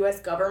of the U.S.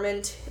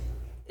 government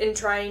in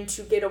trying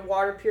to get a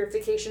water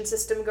purification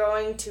system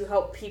going to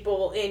help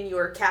people in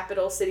your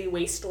capital city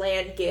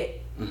wasteland get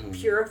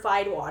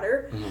purified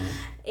water.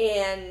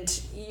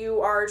 And you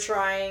are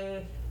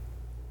trying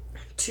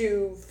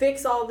to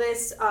fix all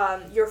this.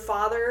 Your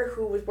father,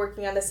 who was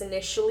working on this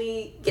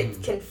initially, gets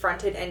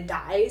confronted and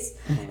dies.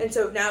 And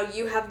so now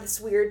you have this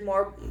weird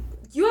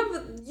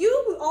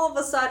you all of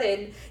a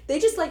sudden, they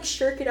just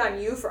shirk it on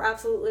you for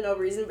absolutely no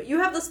reason, but you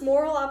have this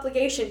moral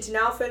obligation to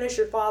now finish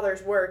your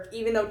father's work,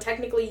 even though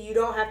technically you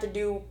don't have to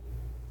do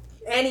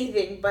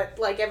anything, but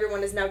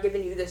everyone has now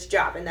given you this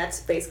job, and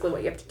that's basically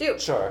what you have to do.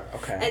 Sure,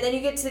 okay. And then you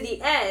get to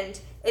the end,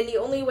 and the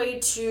only way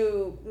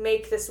to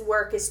make this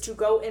work is to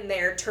go in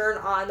there, turn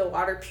on the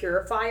water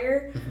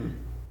purifier,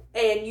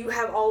 and you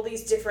have all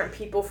these different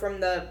people from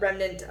the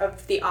remnant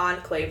of the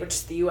Enclave, which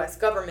is the U.S.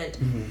 government,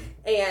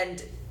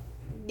 and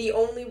the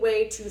only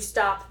way to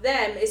stop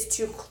them is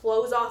to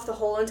close off the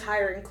whole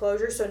entire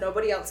enclosure so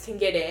nobody else can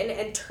get in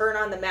and turn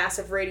on the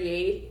massive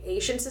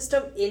radiation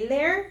system in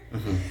there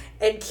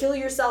and kill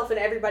yourself and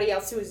everybody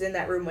else who is in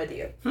that room with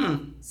you.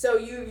 So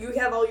you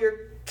have all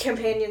your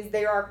companions,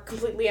 they are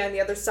completely on the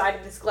other side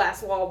of this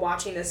glass wall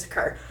watching this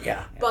occur.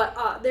 Yeah.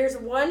 But there's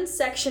one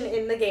section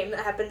in the game that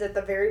happens at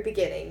the very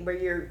beginning where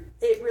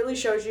it really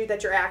shows you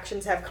that your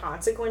actions have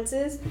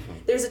consequences.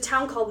 There's a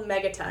town called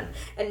Megaton,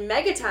 and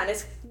Megaton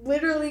is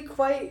literally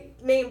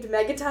quite named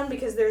Megaton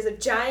because there's a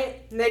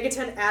giant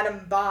Megaton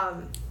atom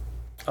bomb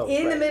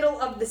in the middle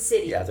of the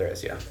city. Yeah, there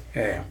is,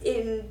 yeah.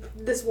 In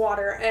this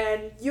water,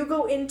 and you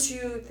go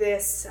into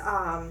this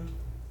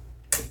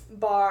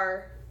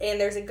bar, and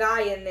there's a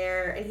guy in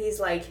there, and he's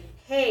like,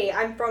 hey,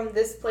 I'm from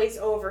this place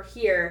over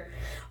here.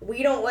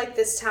 We don't like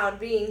this town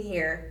being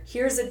here.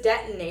 Here's a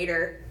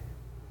detonator.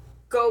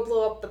 Go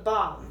blow up the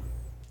bomb.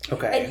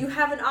 Okay. And you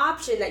have an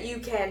option that you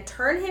can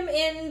turn him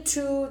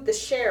into the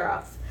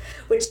sheriff,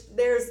 which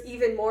there's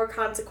even more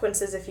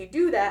consequences if you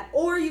do that,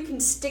 or you can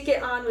stick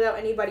it on without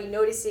anybody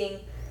noticing.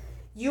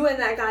 You and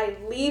that guy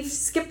leave,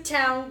 skip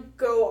town,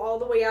 go all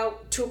the way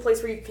out to a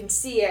place where you can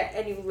see it,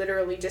 and you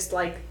literally just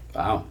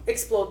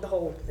explode the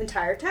whole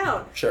entire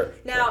town. Sure.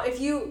 Now, if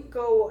you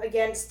go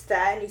against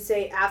that and you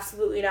say,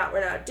 absolutely not,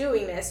 we're not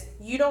doing this,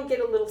 you don't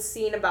get a little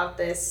scene about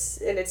this,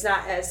 and it's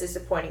not as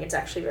disappointing. It's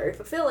actually very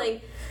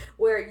fulfilling,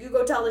 where you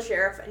go tell the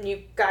sheriff, and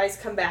you guys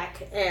come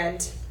back,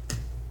 and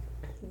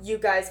you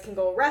guys can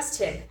go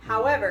arrest him.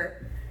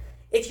 However,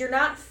 if you're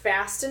not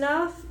fast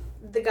enough,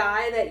 the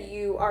guy that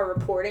you are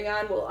reporting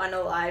on will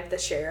unalive the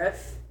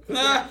sheriff if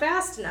you're not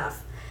fast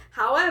enough.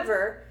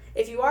 However,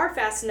 if you are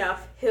fast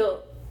enough,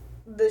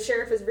 the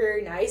sheriff is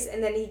very nice,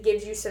 and then he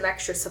gives you some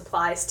extra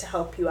supplies to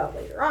help you out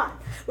later on,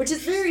 which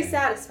is very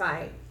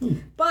satisfying.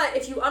 But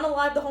if you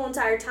unalive the whole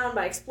entire town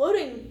by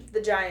exploding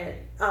the giant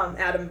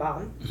atom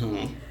bomb,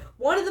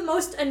 one of the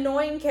most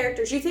annoying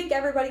characters, you think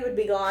everybody would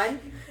be gone?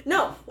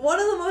 No, one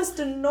of the most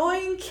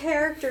annoying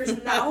characters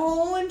in that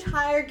whole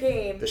entire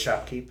game, The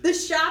shopkeep. the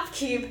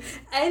shopkeep,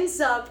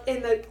 ends up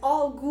in the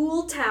all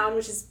ghoul town,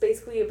 which is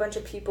basically a bunch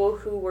of people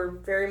who were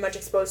very much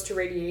exposed to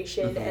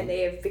radiation, and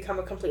they have become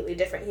a completely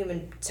different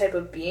human type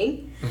of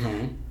being.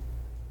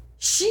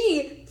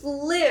 She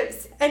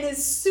lives and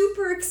is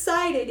super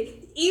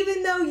excited,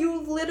 even though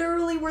you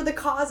literally were the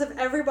cause of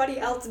everybody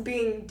else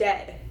being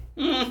dead.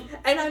 And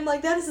I'm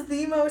like, that is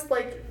the most,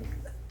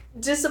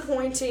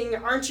 disappointing,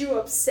 aren't you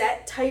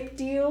upset type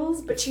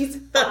deals, but she's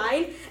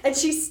fine, and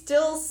she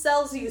still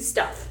sells you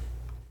stuff.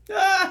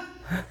 And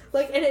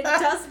it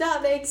does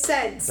not make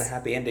sense. It's a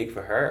happy ending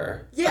for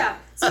her. Yeah,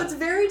 so it's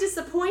very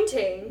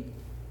disappointing.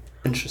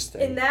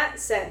 Interesting. In that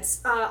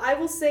sense. I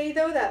will say,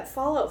 though, that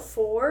Fallout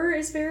 4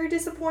 is very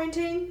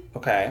disappointing.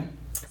 Okay.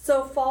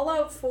 So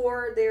Fallout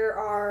 4, there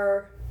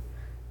are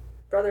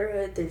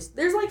Brotherhood, there's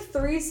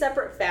 3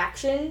 separate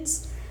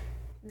factions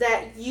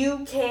that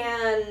you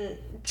can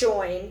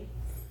join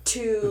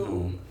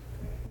to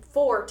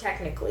 4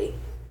 technically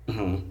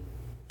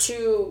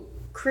to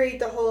create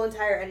the whole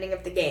entire ending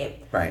of the game.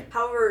 Right.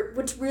 However,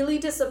 what's really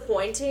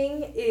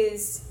disappointing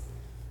is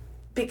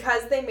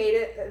because they made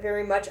it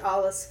very much a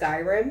la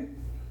Skyrim,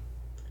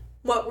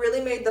 what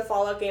really made the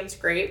Fallout games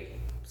great.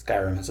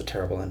 Skyrim has a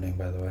terrible ending,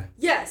 by the way.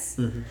 Yes.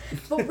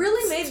 What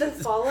really made the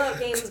Fallout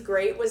games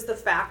great was the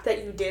fact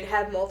that you did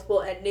have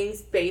multiple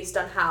endings based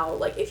on how,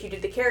 if you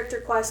did the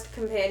character quest,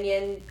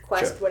 companion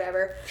quest,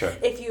 whatever. Sure.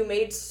 If you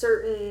made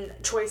certain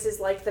choices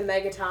like the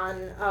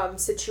Megaton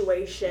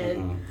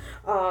situation,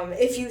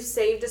 if you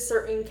saved a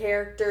certain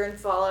character in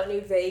Fallout New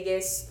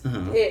Vegas,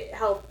 it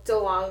helped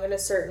along in a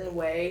certain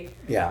way.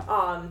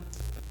 Yeah.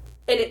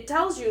 And it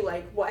tells you,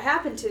 what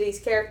happened to these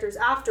characters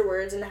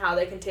afterwards and how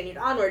they continued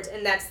onwards,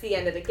 and that's the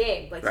end of the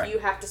game. Right. You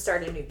have to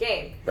start a new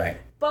game. Right.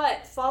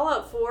 But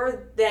Fallout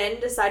 4 then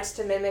decides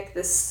to mimic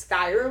the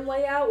Skyrim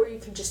layout where you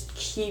can just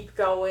keep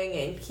going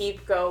and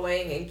keep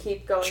going and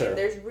keep going, Sure. and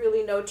there's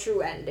really no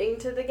true ending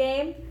to the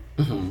game.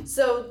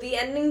 So the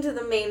ending to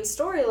the main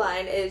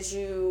storyline is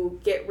you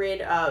get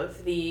rid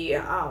of the,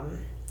 I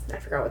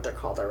forgot what they're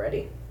called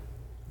already.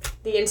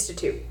 The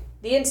Institute.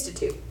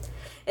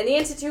 And the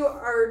Institute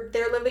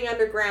they're living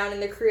underground,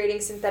 and they're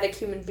creating synthetic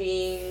human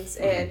beings,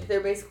 and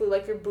they're basically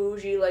they're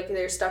bougie,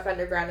 they're stuck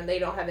underground, and they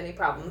don't have any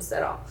problems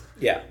at all.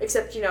 Yeah.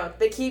 Except,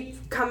 they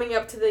keep coming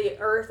up to the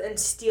Earth and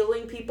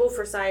stealing people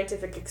for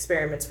scientific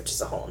experiments, which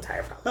is a whole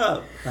entire problem.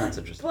 Oh, that's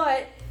interesting.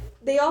 But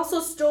they also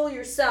stole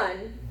your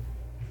son,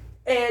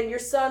 and your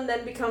son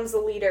then becomes the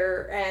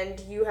leader, and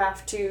you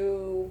have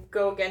to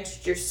go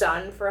against your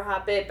son for a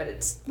hot bit, but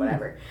it's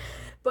whatever.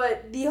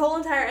 But the whole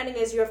entire ending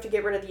is you have to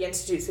get rid of the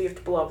Institute, so you have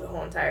to blow up the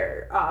whole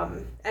entire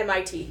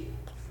MIT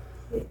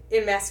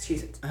in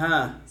Massachusetts.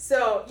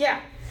 So,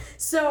 yeah.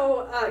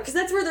 So, because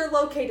that's where they're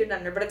located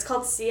under, but it's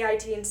called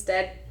CIT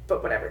instead,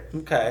 but whatever.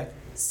 Okay.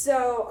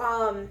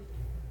 So,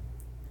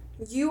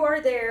 you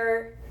are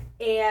there,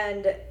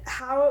 and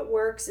how it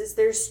works is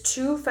there's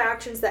 2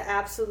 factions that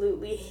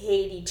absolutely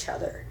hate each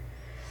other.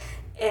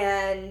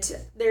 And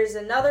there's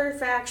another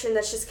faction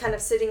that's just kind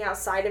of sitting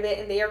outside of it,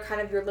 and they are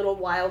kind of your little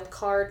wild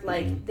card.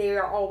 Like, they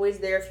are always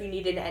there if you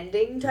need an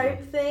ending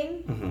type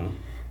thing. Mm-hmm.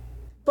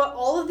 But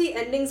all of the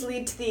endings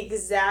lead to the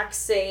exact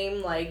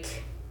same,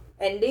 like,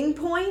 ending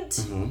point.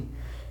 Mm-hmm.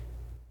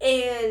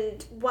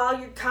 And while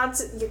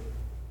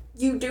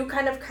you do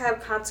kind of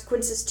have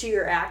consequences to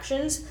your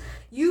actions,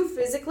 you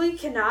physically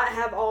cannot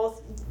have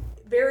all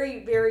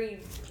very, very,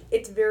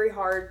 it's very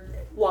hard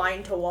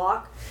line to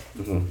walk.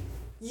 Mm-hmm.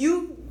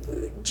 You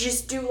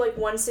just do like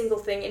one single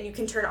thing and you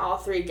can turn all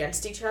three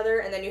against each other,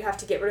 and then you have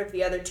to get rid of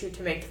the other two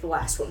to make the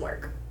last one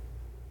work.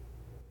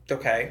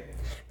 Okay.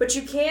 But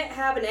you can't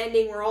have an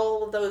ending where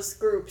all of those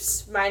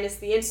groups, minus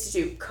the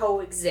Institute,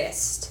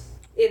 coexist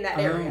in that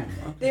area.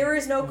 Okay. There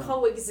is no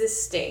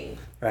coexisting.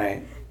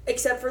 Right.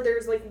 Except for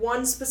there's like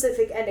one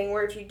specific ending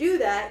where if you do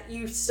that,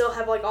 you still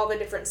have like all the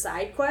different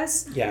side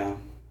quests. Yeah.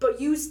 But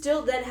you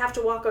still then have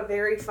to walk a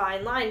very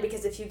fine line,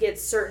 because if you get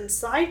certain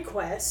side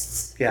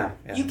quests, Yeah.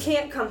 you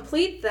can't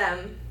complete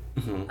them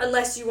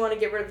unless you want to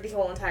get rid of the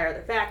whole entire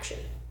other faction.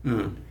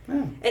 Mm.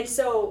 Yeah. And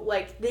so,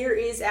 like, there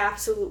is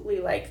absolutely,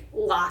 like,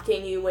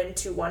 locking you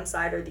into one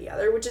side or the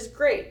other, which is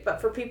great.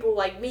 But for people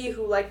like me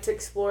who like to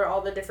explore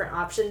all the different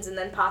options and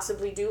then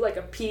possibly do, like,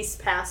 a peace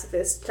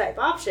pacifist type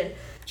option,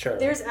 Sure.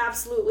 there's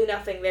absolutely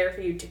nothing there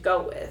for you to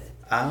go with.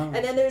 Oh.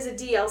 And then there's a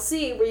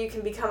DLC where you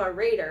can become a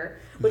raider,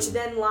 which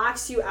then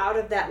locks you out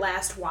of that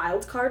last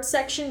wild card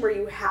section where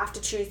you have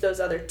to choose those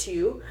other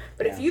two.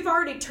 But if Yeah. you've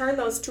already turned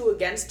those two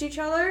against each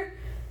other,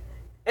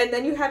 and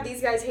then you have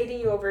these guys hating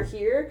you over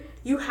here,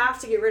 you have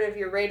to get rid of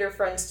your raider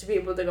friends to be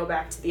able to go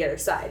back to the other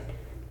side.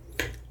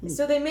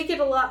 So they make it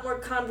a lot more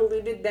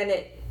convoluted than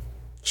it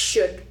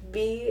should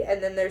be,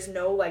 and then there's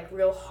no, like,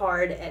 real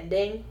hard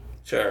ending.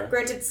 Sure.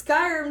 Granted,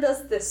 Skyrim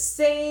does the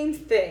same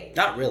thing.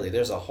 Not really.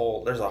 There's a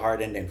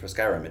hard ending for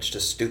Skyrim. It's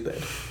just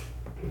stupid.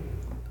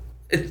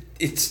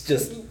 It's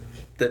just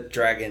the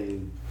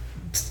dragons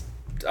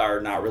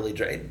are not really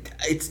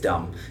It's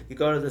dumb. You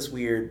go to this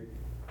weird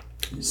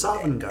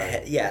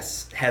Sovngarde.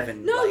 yes,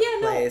 heaven. No, yeah,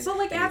 no, place, but,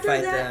 like, and after you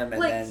fight that, them, and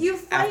like, then you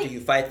fight- after you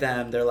fight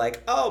them, they're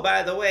like, "Oh,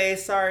 by the way,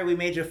 sorry, we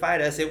made you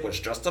fight us. It was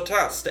just a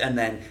test." And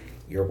then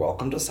you're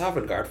welcome to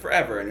Sovngarde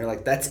forever. And you're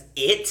like, "That's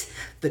it."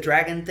 The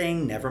dragon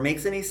thing never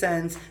makes any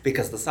sense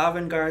because the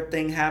Sovngarde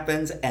thing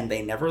happens and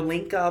they never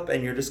link up,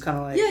 and you're just kind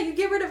of like, Yeah, you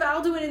get rid of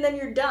Alduin and then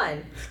you're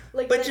done.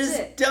 Like, but that's just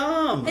it.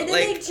 dumb. And then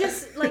like, they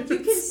just, like, you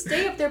can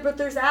stay up there, but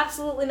there's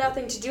absolutely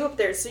nothing to do up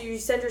there, so you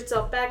send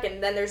yourself back,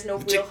 and then there's no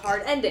real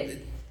hard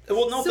ending.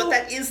 Well, no, So- but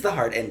that is the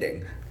hard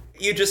ending.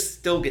 You just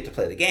still get to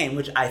play the game,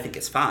 which I think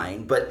is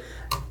fine, but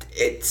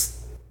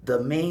it's the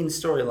main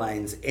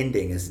storyline's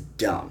ending is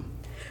dumb.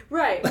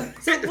 Right.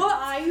 So what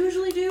I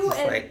usually do,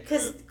 and Like-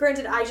 because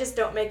granted I just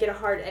don't make it a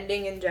hard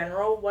ending in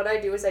general, what I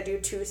do is I do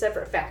two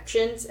separate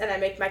factions, and I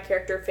make my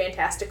character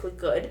fantastically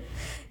good.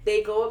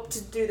 They go up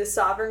to do the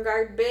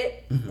Sovngarde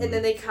bit, and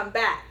then they come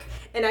back.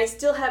 And I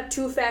still have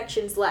two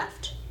factions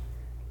left.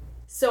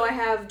 So I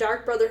have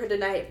Dark Brotherhood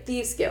and I have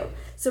Thieves Guild.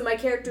 So my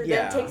character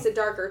Yeah. then takes a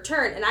darker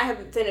turn, and I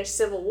haven't finished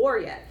Civil War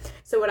yet.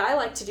 So what I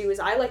like to do is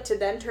I like to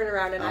then turn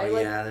around and I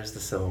like... yeah, there's the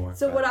Civil War.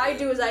 So what I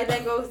do is I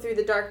then go through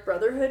the Dark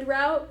Brotherhood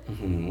route,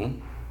 Mm-hmm.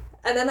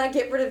 and then I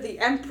get rid of the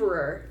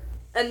Emperor,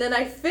 and then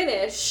I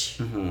finish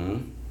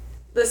Mm-hmm.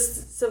 the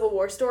Civil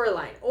War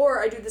storyline.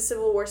 Or I do the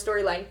Civil War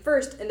storyline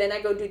first, and then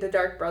I go do the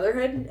Dark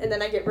Brotherhood, and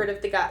then I get rid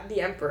of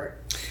the Emperor.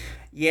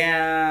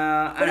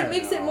 Yeah, But it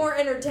makes it more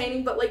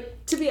entertaining, but,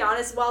 like, to be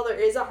honest, while there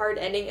is a hard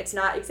ending, it's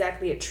not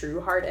exactly a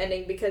true hard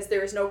ending, because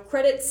there is no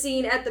credit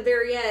scene at the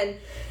very end,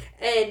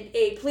 and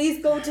a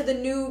please go to the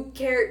new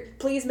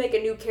please make a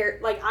new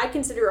like, I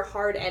consider a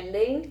hard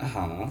ending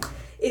Uh-huh.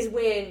 is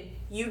when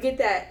you get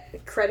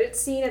that credit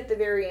scene at the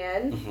very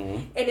end,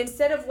 and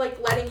instead of, like,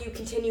 letting you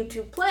continue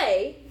to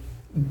play,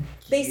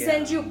 they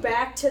send you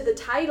back to the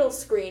title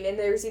screen, and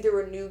there's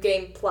either a new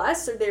game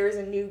plus or there is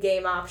a new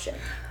game option.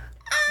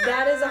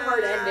 That is a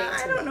hard ending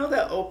to I me. don't know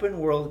that open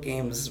world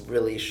games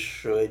really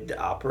should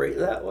operate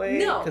that way.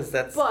 No, because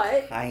that's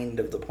but- kind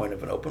of the point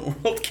of an open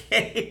world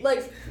game.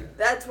 Like,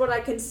 that's what I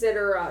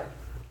consider a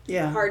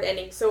Yeah. hard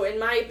ending. So in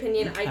my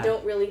opinion, I Okay.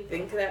 don't really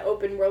think that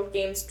open world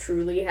games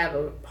truly have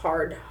a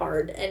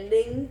hard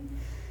ending.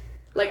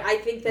 Like, I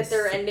think that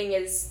their ending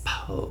is...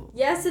 Oh.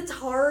 Yes, it's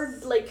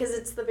hard, like, because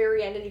it's the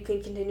very end and you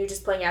can continue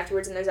just playing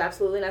afterwards and there's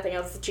absolutely nothing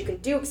else that you can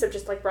do except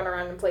just, like, run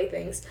around and play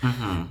things.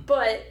 Mm-hmm.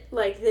 But,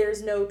 like,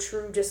 there's no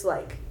true just,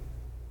 like,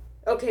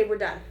 okay, we're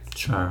done.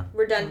 Sure.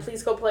 We're done.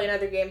 Please go play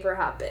another game for a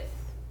hot bit.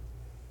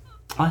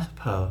 I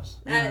suppose.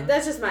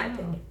 That's just my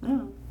opinion. Yeah.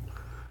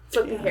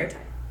 Flipping hair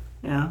time.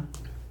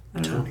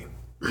 Yeah. Tony,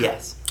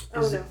 Yes.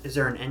 Oh, no. is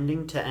there an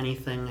ending to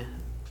anything,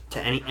 to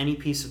any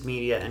piece of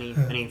media,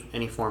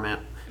 any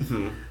format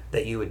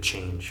that you would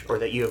change, or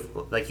that you have,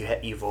 like,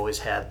 you've always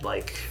had,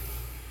 like,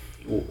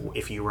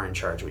 if you were in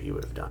charge, what you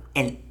would have done?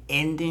 An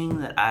ending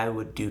that I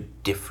would do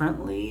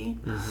differently.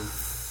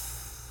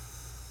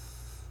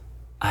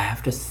 I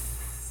have to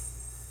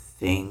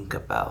think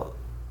about.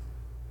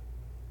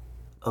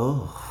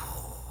 Oh.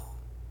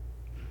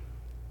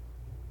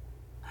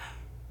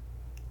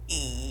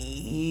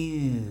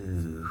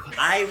 Ew.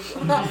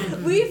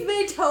 We've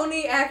made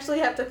Tony actually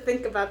have to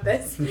think about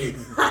this.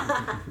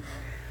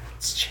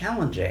 It's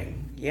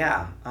challenging,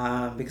 yeah,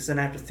 because then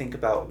I have to think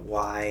about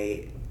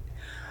why.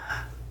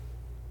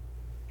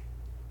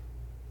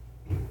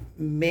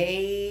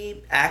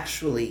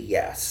 Actually,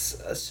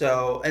 yes.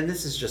 So, and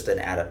this is just an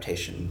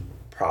adaptation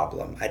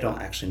problem. I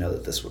don't actually know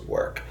that this would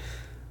work.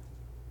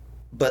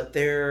 But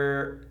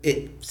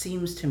it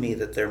seems to me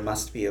that there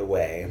must be a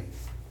way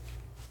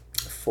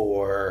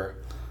for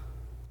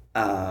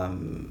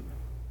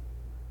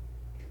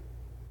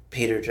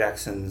Peter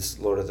Jackson's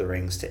Lord of the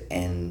Rings to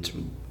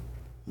end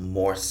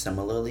more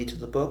similarly to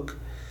the book.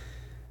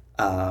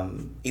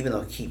 Even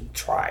though he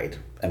tried.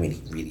 I mean,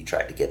 he really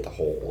tried to get the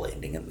whole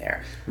ending in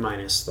there.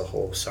 Minus the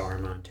whole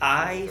Saruman.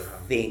 I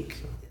think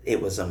it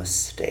was a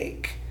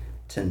mistake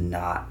to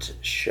not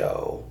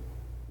show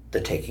the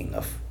taking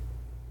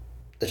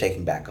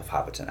back of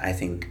Hobbiton. I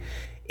think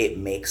it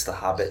makes the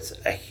hobbits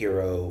a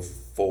hero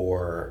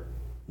for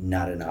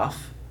not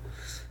enough.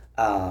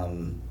 I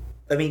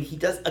mean, he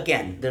does,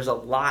 again, there's a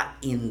lot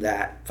in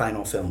that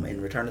final film. In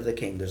Return of the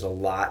King, there's a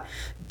lot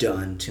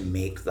done to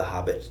make the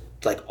hobbits,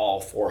 like all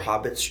four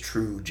hobbits,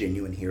 true,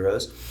 genuine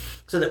heroes.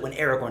 So that when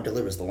Aragorn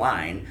delivers the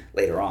line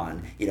later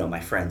on, my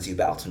friends, you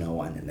bow to no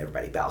one, and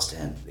everybody bows to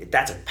him.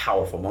 That's a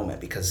powerful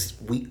moment because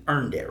we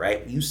earned it,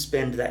 right? You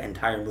spend that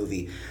entire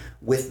movie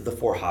with the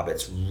four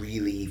hobbits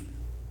really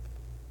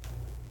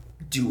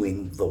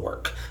doing the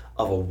work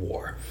of a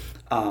war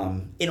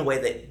in a way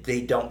that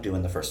they don't do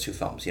in the first two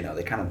films.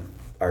 They kind of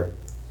are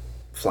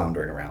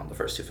floundering around the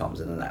first two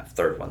films, and then that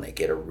third one they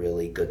get a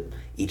really good,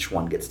 each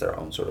one gets their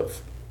own sort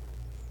of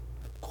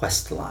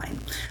quest line.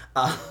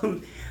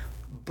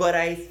 But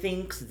I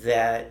think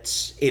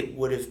that it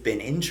would have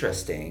been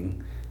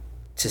interesting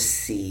to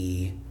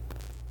see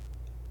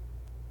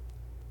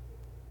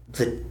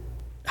the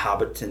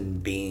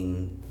Hobbiton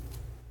being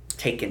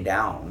taken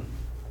down,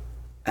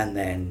 and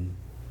then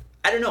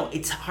I don't know.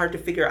 It's hard to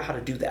figure out how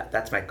to do that.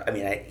 That's my. I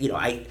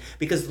mean,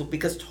 because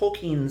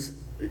Tolkien's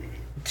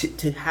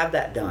to have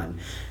that done.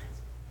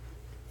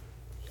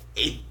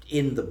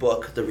 In the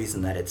book, the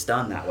reason that it's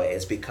done that way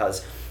is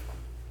because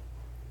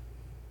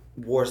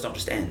wars don't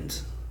just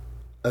end.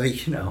 I mean,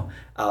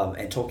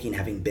 and Tolkien,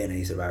 having been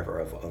a survivor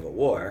of a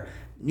war,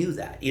 knew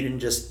that. It didn't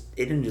just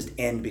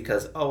end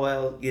because,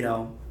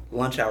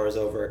 lunch hour's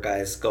over,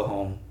 guys, go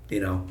home,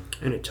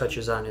 And it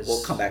touches on his...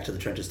 We'll come back to the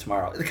trenches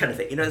tomorrow, the kind of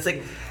thing. It's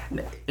like...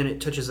 And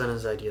it touches on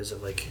his ideas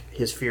of, like,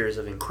 his fears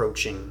of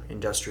encroaching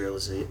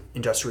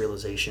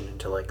industrialization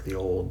into, like, the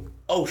old...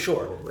 Oh,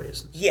 sure. Old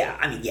ways. Yeah,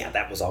 I mean,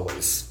 that was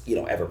always,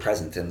 ever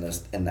present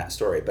in that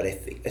story. But I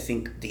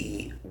think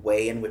the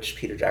way in which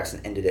Peter Jackson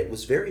ended it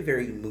was very,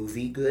 very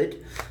movie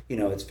good.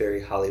 It's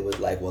very Hollywood,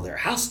 like, well, there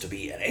has to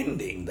be an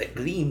ending that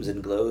gleams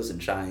and glows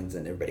and shines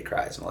and everybody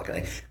cries and all that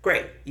kind of thing.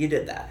 Great, you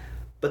did that.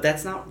 But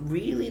that's not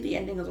really the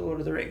ending of The Lord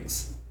of the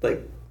Rings.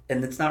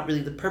 And it's not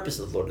really the purpose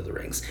of The Lord of the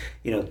Rings.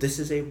 This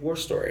is a war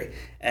story.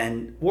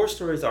 And war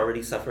stories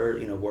already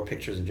suffer, war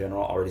pictures in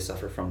general already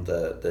suffer from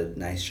the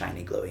nice,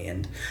 shiny, glowy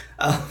end.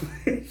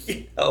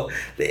 The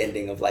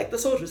ending of, like, the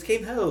soldiers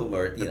came home,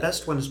 or, The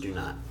best ones do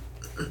not.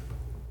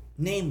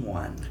 Name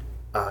one.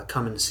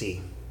 Come and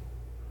See.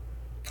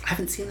 I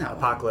haven't seen that one.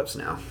 Apocalypse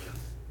Now.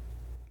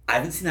 I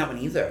haven't seen that one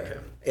either. Okay.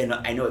 And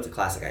I know it's a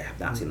classic. I have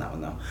not seen that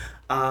one, though.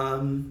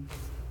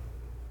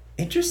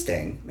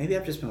 Interesting. Maybe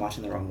I've just been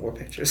watching the wrong war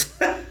pictures.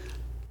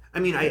 I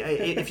mean,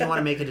 if you want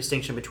to make a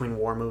distinction between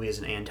war movies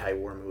and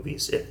anti-war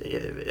movies,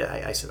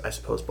 I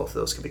suppose both of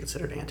those can be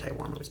considered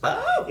anti-war movies.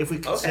 But if we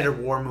consider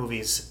war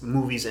movies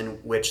in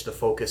which the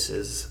focus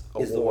is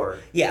a war.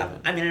 Yeah,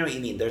 I mean, I know what you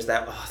mean. There's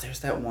that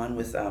one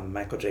with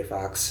Michael J.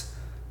 Fox.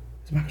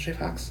 Is it Michael J.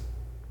 Fox?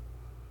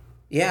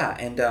 Yeah,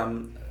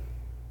 and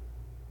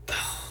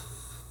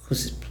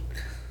who's it?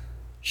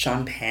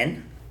 Sean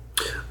Penn?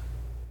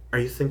 Are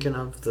you thinking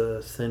of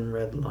The Thin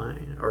Red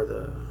Line or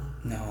the?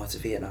 No, it's a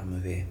Vietnam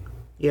movie.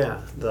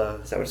 Yeah, Is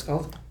that what it's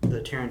called? The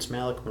Terrence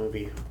Malick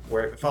movie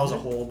where it follows a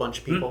whole bunch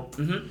of people.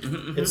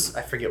 It's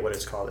I forget what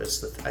it's called.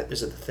 Is it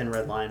The Thin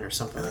Red Line or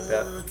something like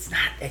that? It's not.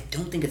 I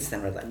don't think it's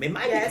Thin Red Line. It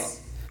might be Yes.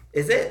 called.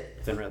 Is it?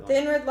 Thin Red Line.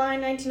 Thin Red Line,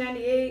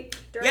 1998.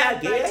 Yeah,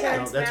 Directed by yeah.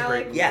 Terrence No, that's a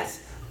great Malick. movie.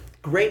 Yes.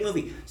 Great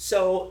movie.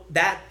 So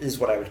that is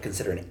what I would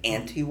consider an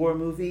anti-war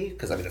movie,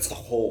 because I mean that's the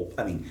whole.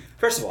 I mean,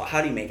 first of all,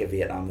 how do you make a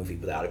Vietnam movie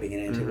without it being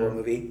an anti-war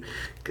movie?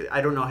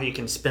 I don't know how you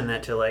can spin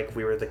that to like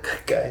we were the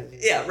good guys.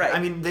 Yeah, right. I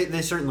mean,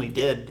 they certainly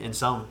did in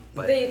some,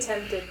 but They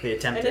attempted. They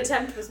attempted. An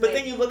attempt was But made.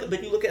 then you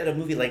look at a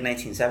movie like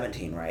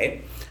 1917,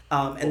 right?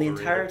 And the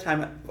entire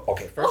time.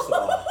 Okay,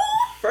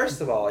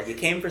 first of all, you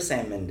came for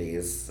Sam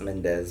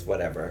Mendes,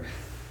 whatever.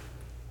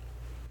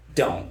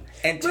 Don't.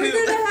 And We're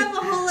two, gonna have a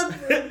whole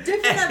different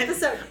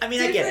episode. I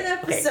mean, I get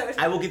it. Okay,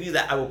 I will give you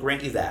that. I will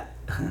grant you that.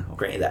 I'll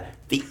grant you that.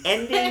 The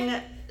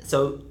ending.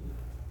 So,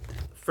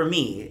 for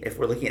me, if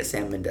we're looking at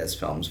Sam Mendes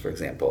films, for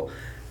example,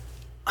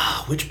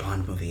 which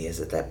Bond movie is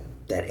it that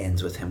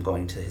ends with him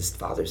going to his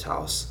father's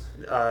house?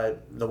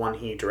 The one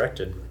he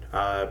directed. He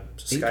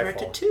Skyfall.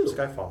 directed two.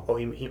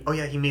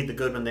 Skyfall. He made the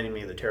good one, then he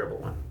made the terrible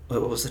one.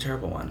 What was the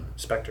terrible one?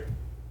 Spectre.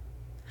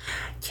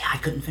 Yeah, I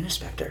couldn't finish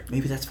Spectre.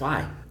 Maybe that's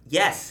why.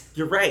 Yes,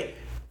 you're right.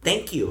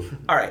 Thank you.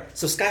 All right,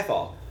 so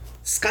Skyfall.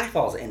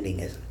 Skyfall's ending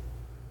is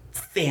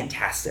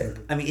fantastic.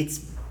 I mean,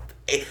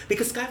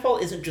 because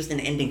Skyfall isn't just an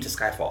ending to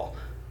Skyfall.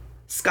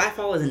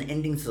 Skyfall is an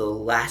ending to the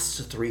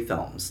last three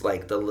films,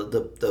 like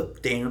the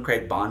Daniel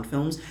Craig Bond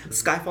films.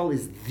 Skyfall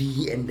is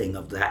the ending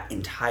of that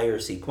entire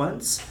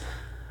sequence,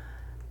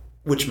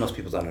 which most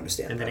people don't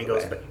understand. And then he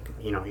goes back.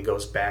 He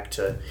goes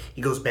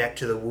back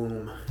to the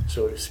womb,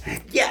 so to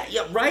speak. Yeah,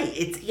 right.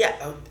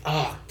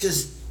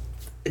 Just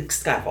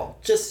Skyfall,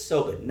 just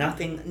so good.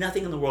 Nothing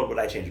in the world would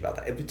I change about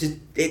that.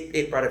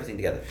 It brought everything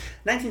together.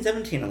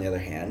 1917, on the other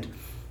hand,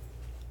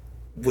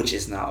 which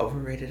is not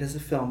overrated as a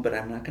film, but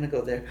I'm not going to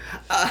go there.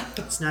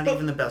 It's not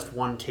even the best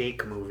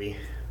one-take movie.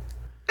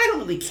 I don't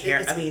really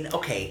care. I mean,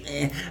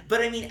 okay,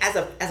 but I mean, as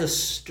a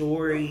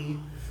story,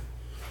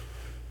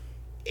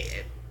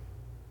 I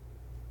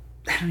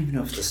don't even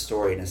know if the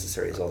story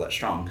necessarily is all that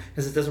strong,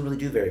 because it doesn't really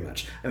do very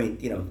much. I mean,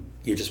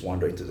 you're just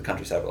wandering through the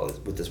countryside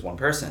with this one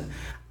person.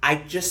 I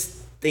just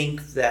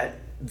think that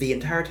the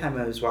entire time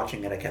I was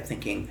watching it, I kept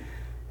thinking,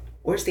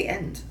 where's the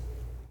end?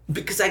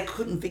 Because I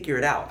couldn't figure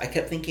it out. I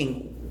kept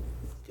thinking,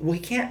 well, he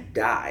can't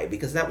die,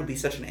 because that would be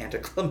such an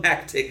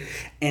anticlimactic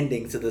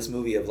ending to this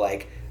movie of,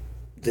 like,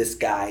 this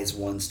guy's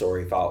one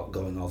story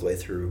going all the way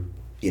through,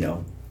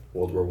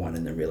 World War I,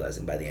 and then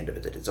realizing by the end of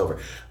it that it's over.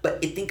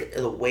 But I think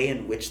the way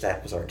in which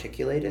that was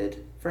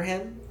articulated for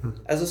him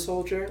as a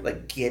soldier,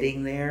 like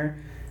getting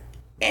there,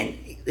 and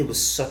it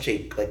was such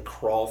a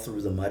crawl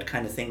through the mud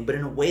kind of thing, but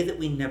in a way that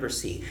we never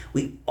see.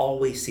 We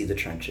always see the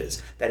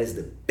trenches. That is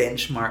the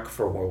benchmark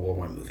for World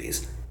War I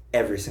movies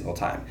every single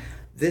time.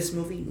 This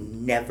movie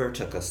never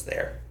took us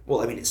there.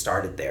 Well, I mean, it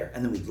started there,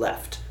 and then we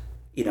left.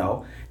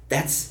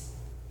 That's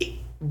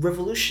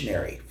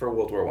revolutionary for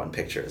World War I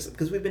pictures,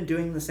 because we've been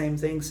doing the same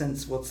thing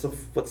since what's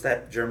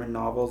that German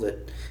novel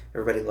that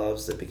everybody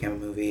loves that became a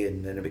movie,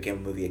 and then it became a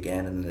movie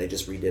again, and then they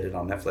just redid it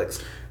on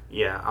Netflix.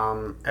 Yeah,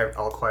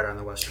 All Quiet on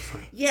the Western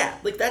Front. Yeah,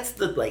 that's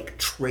the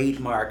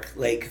trademark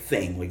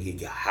thing where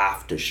you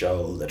have to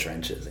show the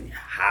trenches, and you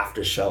have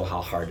to show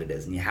how hard it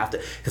is, and you have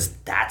to, because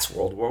that's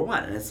World War I,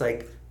 and it's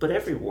but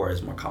every war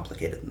is more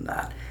complicated than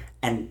that.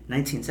 And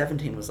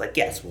 1917 was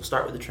yes, we'll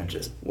start with the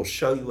trenches. We'll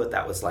show you what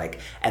that was like.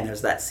 And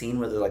there's that scene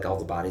where all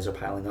the bodies are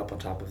piling up on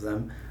top of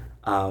them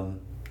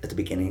at the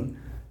beginning,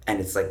 and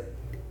it's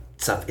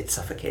it's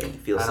suffocating. It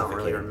feels suffocating. I don't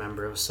really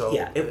remember. It was so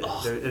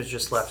it was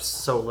just left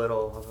so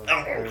little of a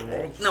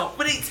No,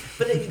 but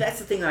that's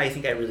the thing that I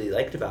think I really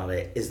liked about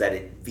it, is that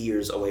it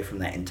veers away from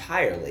that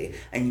entirely,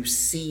 and you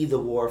see the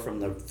war from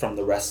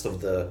the rest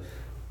of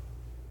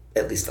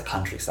at least the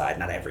countryside,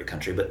 not every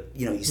country, but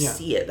you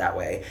see it that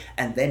way.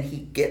 And then he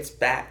gets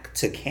back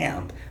to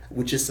camp,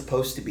 which is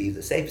supposed to be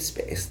the safe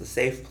space, the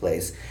safe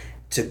place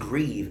to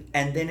grieve.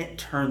 And then it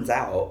turns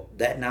out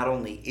that not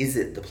only is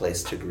it the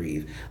place to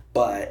grieve,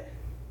 but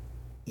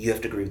you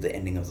have to grieve the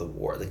ending of the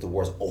war. The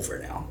war's over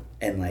now.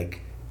 And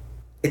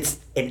it's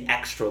an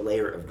extra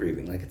layer of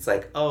grieving. It's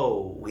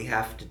we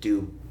have to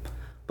do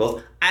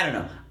both. I don't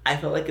know. I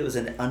felt like it was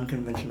an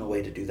unconventional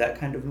way to do that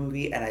kind of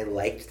movie, and I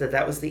liked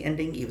that was the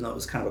ending, even though it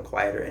was kind of a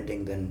quieter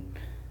ending than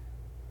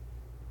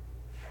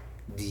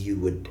you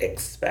would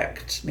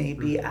expect,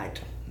 maybe. Mm-hmm. I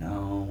don't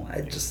know. I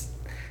just,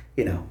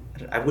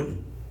 I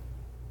wouldn't.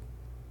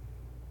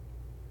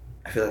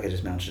 I feel like I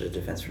just mounted a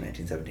defense for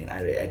 1917.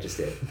 I just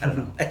did. I don't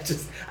know. I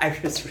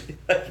just really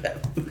like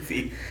that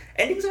movie.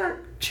 Endings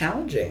are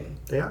challenging.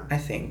 They are. I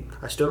think.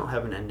 I still don't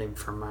have an ending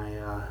for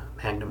my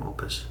magnum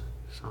opus.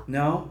 So.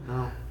 No?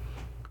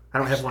 I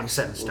don't have one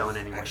set in stone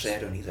anymore. Actually, I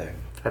don't either.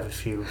 I have a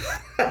few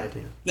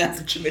ideas. That's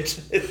what you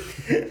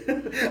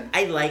mentioned.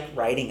 I like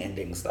writing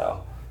endings,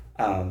 though.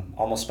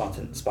 Almost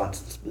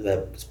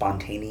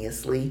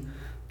spontaneously,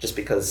 just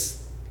because...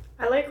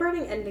 I like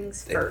writing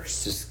endings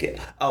first.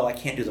 I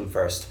can't do them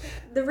first.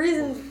 The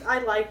reason I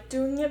like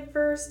doing it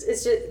first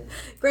is just...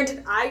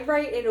 Granted, I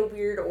write in a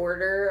weird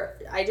order.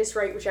 I just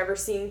write whichever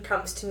scene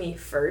comes to me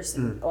first.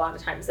 A lot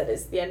of times that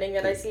is the ending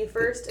that I see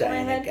first in my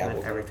head.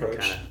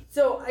 Approach.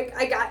 So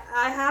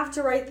I have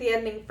to write the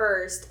ending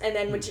first, and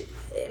then which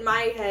in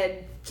my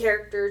head,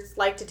 characters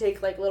like to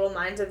take little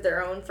minds of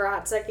their own for a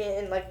hot second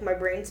in my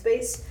brain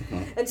space.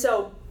 Mm-hmm. And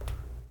so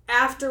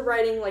after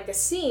writing a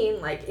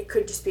scene, it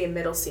could just be a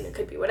middle scene, it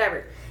could be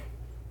whatever.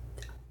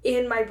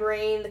 In my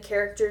brain, the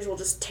characters will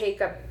just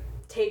take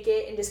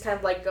it and just kind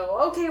of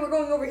go, okay, we're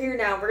going over here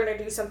now, we're going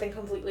to do something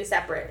completely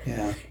separate.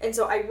 Yeah. And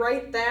so I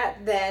write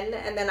that then,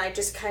 and then I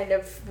just kind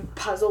of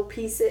puzzle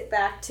piece it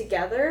back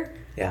together.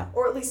 Yeah.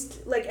 Or at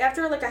least,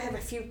 after I have a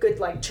few good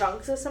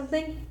chunks of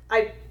something,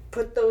 I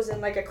put those in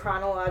like a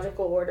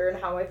chronological order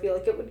and how I feel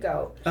like it would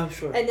go. Oh,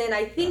 sure. And then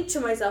I think to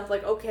myself,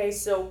 like, okay,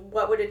 so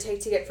what would it take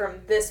to get from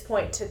this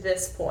point to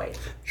this point?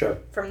 Sure.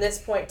 From this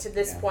point to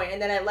this point.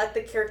 And then I let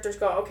the characters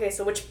go, okay,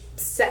 so which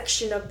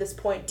section of this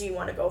point do you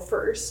want to go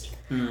first?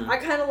 I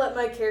kind of let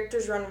my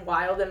characters run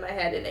wild in my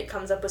head, and it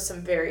comes up with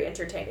some very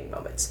entertaining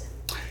moments.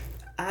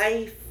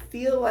 I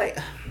feel like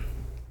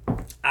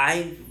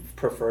I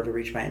prefer to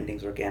reach my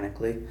endings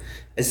organically.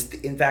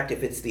 In fact,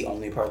 if it's the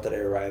only part that I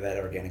arrive at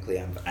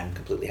organically, I'm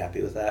completely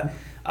happy with that.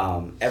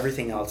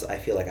 Everything else, I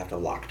feel like I have to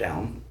lock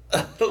down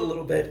a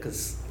little bit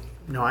because.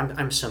 No,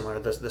 I'm similar. I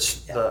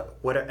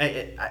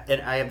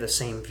have the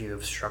same view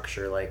of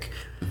structure. Like,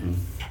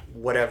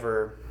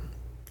 whatever,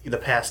 the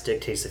past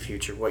dictates the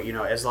future. What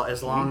as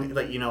long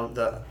like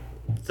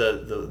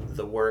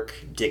the work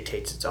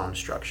dictates its own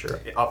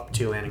structure up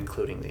to and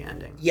including the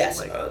ending. Yes,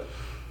 Like,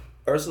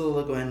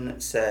 Ursula Le Guin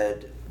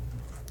said,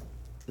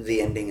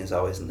 "The ending is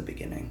always in the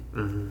beginning,"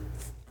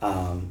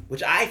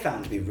 which I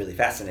found to be really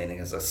fascinating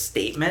as a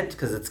statement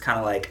because it's kind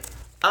of like,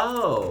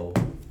 oh.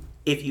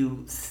 If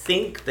you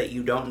think that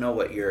you don't know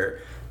what your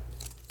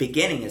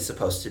beginning is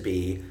supposed to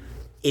be,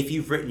 if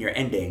you've written your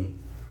ending,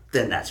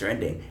 then that's your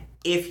ending.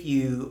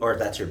 Or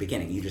that's your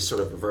beginning. You just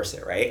sort of reverse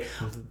it, right?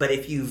 But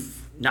if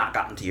you've not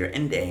gotten to your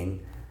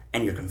ending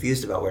and you're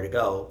confused about where to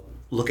go,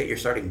 look at your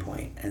starting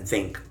point and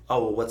think,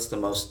 oh, well,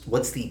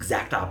 what's the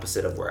exact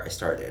opposite of where I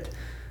started?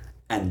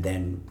 And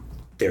then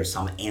there's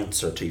some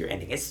answer to your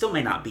ending. It still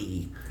may not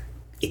be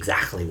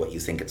exactly what you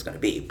think it's going to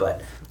be,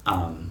 but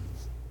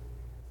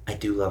I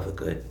do love a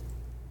good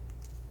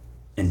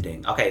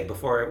ending. Okay,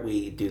 before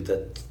we do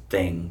the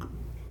thing,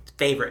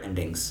 favorite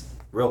endings,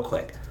 real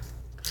quick,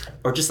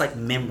 or just like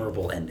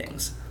memorable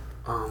endings.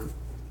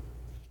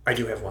 I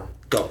do have one.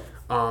 Go.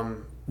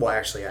 Well,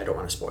 actually, I don't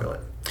want to spoil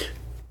it,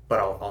 but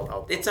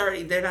I'll. It's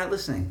already. They're not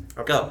listening.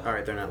 Okay. Go. All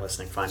right, they're not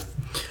listening. Fine.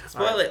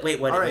 Spoil it.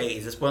 Wait. What? Wait.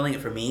 Is it spoiling it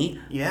for me?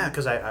 Yeah,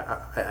 because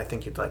I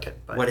think you'd like it.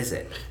 But what is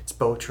it? It's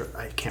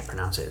I can't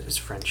pronounce it. It's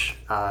French.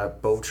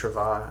 Beau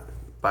Travail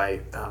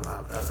by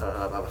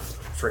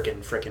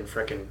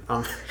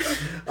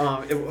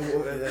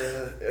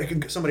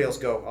somebody else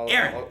go.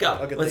 Aaron, go.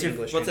 I'll get What's the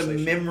English a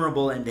translation.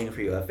 memorable ending for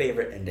you? A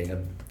favorite ending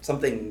of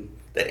something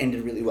that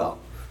ended really well.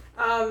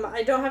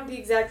 I don't have the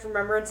exact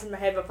remembrance in my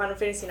head, but Final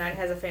Fantasy IX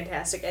has a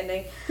fantastic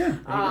ending.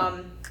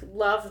 Yeah.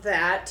 Love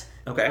that.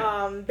 Okay.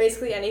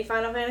 Basically any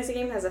Final Fantasy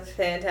game has a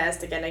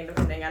fantastic ending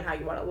depending on how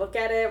you want to look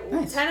at it.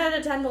 Nice. 10 out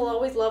of 10 will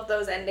always love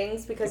those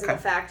endings because of the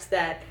fact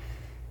that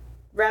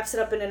wraps it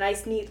up in a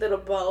nice, neat little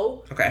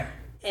bow. Okay.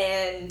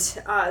 And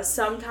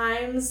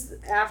sometimes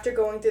after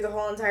going through the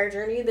whole entire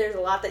journey, there's a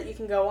lot that you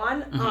can go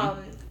on.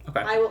 Okay.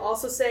 I will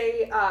also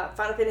say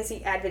Final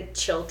Fantasy Advent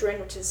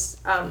Children, which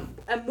is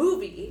a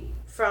movie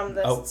from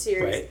the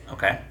series. Right.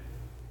 Okay.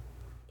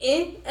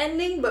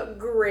 Ending, but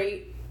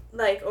great,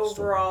 like,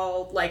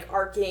 overall, like,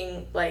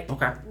 arcing, like,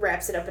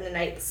 wraps it up in a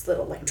nice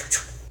little, like,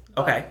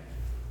 okay.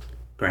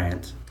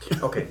 Grant.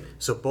 Okay,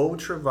 so Beau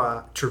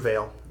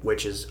Travail,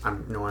 which is,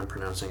 I'm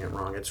pronouncing it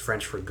wrong, it's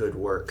French for good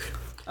work.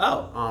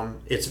 Oh.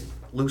 It's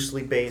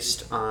loosely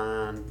based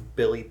on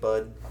Billy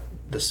Budd,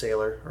 the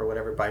Sailor, or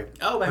whatever, by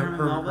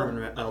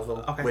Herman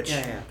Melville, Okay. which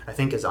I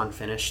think is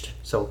unfinished,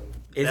 so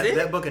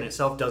that book in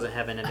itself doesn't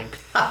have an ending.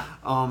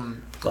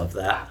 Love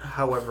that.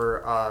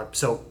 However,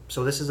 so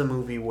this is a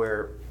movie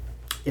where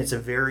it's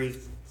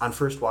on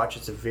first watch,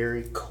 it's a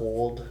very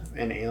cold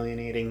and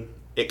alienating,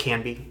 it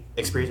can be,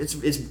 experience.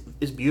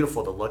 It's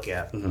beautiful to look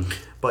at,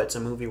 but it's a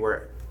movie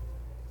where,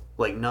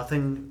 like,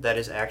 nothing that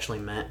is actually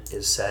meant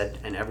is said,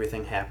 and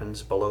everything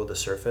happens below the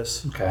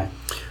surface. Okay.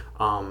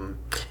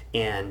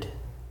 And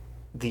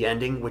the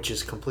ending, which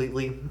is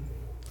completely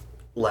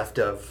left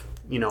of,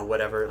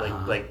 whatever,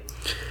 like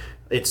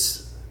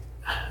it's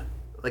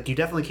like you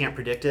definitely can't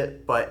predict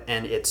it,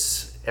 and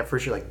it's at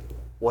first you're like,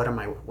 what am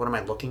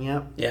I looking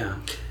at? Yeah.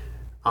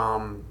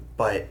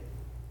 But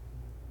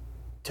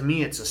to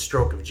me, it's a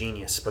stroke of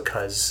genius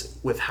because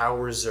with how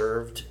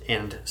reserved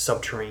and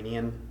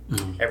subterranean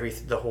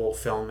the whole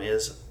film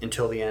is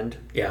until the end.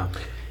 Yeah.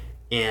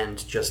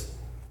 And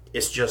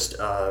it's just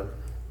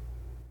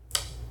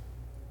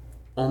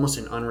almost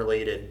an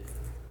unrelated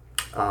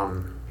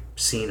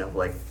scene of,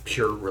 like,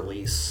 pure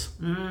release.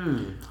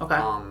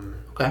 Okay.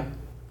 Okay.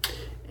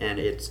 And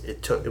it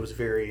was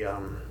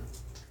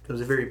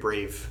a very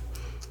brave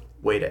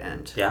way to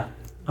end. Yeah.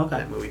 Okay.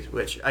 That movie,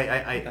 which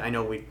I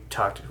know we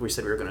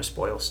said we were going to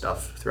spoil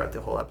stuff throughout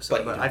the whole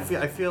episode, but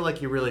I feel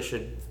like you really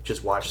should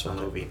just watch the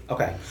movie.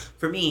 Okay.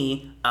 For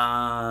me,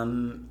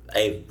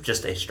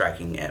 just a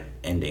striking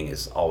ending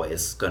is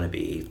always going to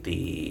be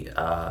the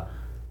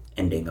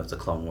ending of the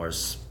Clone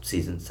Wars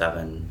season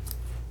 7,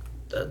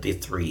 the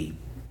 3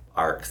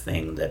 arc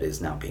thing that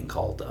is now being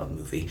called a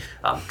movie,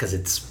 because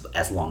it's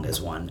as long as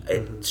one.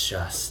 It's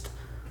just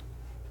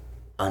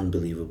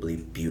unbelievably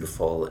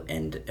beautiful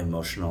and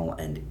emotional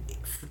and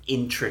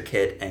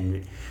intricate,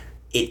 and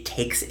it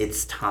takes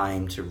its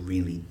time to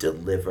really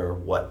deliver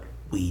what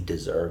we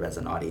deserve as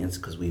an audience,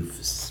 because we've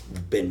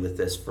been with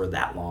this for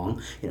that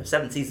long.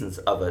 7 seasons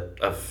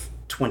of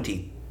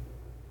 20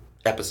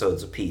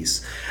 episodes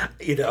apiece.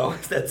 You know,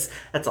 that's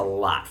a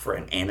lot for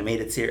an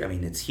animated series. I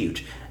mean, it's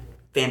huge.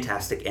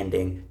 Fantastic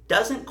ending.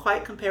 Doesn't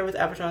quite compare with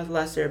Avatar: The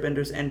Last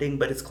Airbender's ending,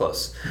 but it's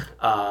close.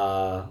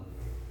 Avatar: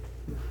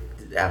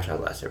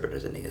 The Last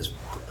Airbender's ending is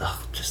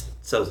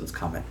just Sozin's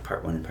comment,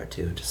 part 1 and part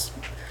 2. Just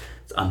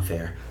it's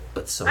unfair,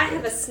 but so I good.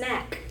 have a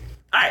snack.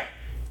 All right.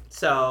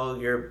 So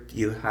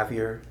you have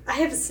your. I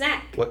have a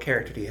snack. What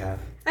character do you have?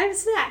 I have a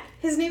snack.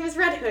 His name is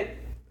Red Hood.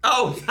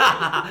 Oh,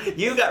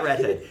 you got Red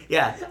Hood.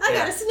 Yeah. I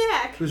got a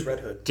snack. Who's Red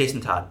Hood?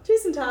 Jason Todd.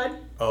 Jason Todd.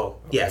 Oh.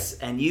 Okay. Yes,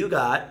 and you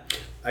got.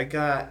 I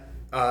got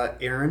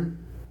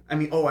Aaron. I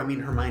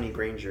mean Hermione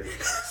Granger.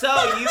 So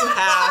you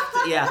have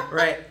to. Yeah,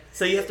 right.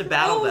 So you have to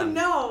battle Oh them.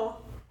 no.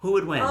 Who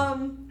would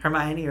win?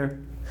 Hermione or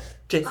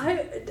Jason?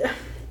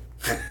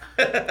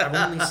 I've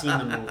only seen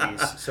the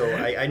movies, so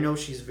I know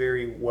she's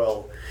very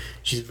well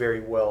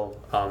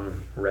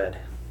read.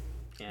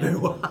 And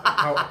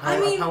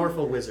a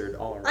powerful wizard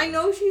all around. I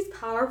know she's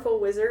powerful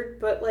wizard,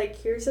 but like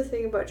here's the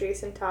thing about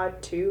Jason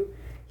Todd too.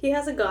 He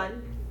has a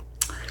gun.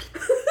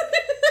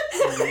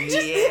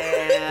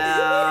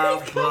 Yeah,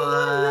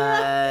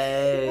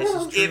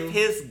 but if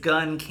his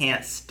gun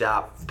can't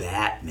stop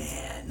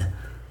Batman,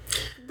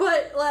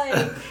 But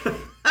like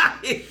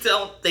I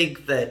don't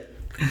think that.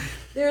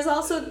 there's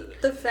also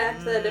the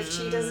fact that if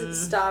she doesn't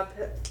stop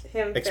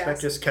him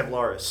Expectus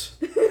Kevlaris.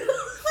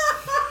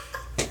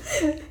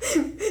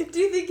 do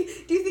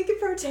you think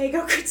a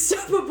Protego could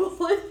stop a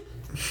bullet?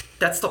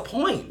 That's the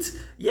point.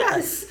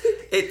 Yes.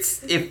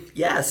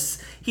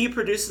 He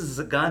produces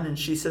a gun and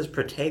she says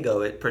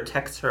Protego, it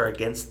protects her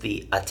against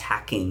the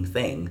attacking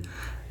thing.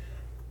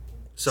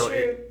 So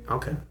True.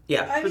 Okay.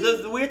 Yeah. I But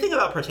mean- the weird thing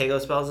about Protego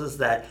spells is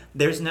that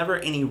there's never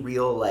any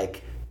real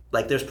like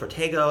there's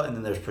Protego and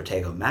then there's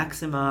Protego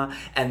Maxima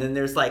and then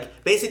there's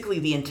like basically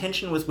the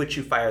intention with which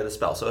you fire the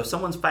spell. So if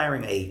someone's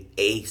firing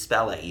a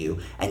spell at you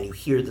and you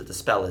hear that the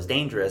spell is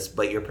dangerous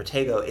but your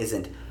Protego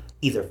isn't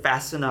either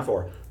fast enough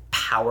or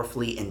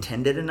powerfully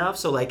intended enough,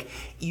 so like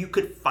you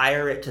could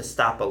fire it to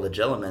stop a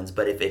Legilimens,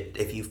 but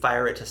if you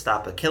fire it to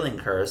stop a killing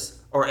curse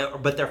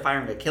but they're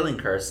firing a killing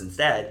curse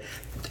instead,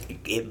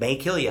 it may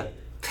kill you.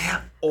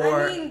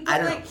 Or I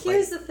don't know.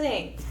 Here's the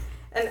thing.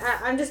 And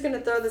I'm just going to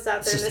throw this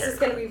out there, and this is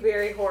going to be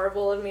very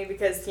horrible of me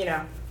because, you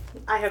know,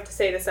 I have to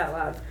say this out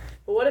loud.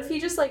 But what if he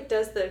just, like,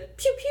 does the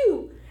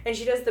pew-pew, and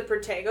she does the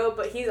Protego,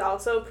 but he's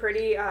also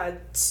pretty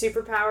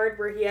super-powered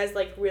where he has,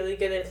 like, really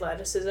good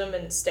athleticism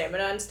and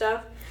stamina and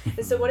stuff.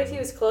 And so what if he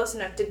was close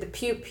enough, did the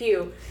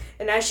pew-pew,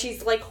 and as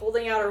she's, like,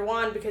 holding out her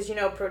wand because, you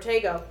know,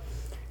 Protego,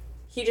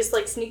 he just,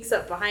 like, sneaks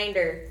up behind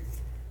her.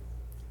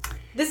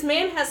 This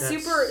man has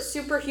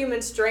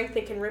superhuman strength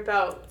and can rip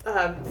out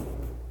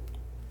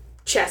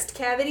chest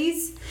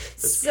cavities.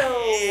 So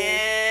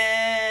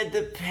It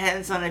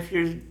depends on if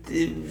you're.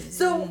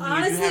 So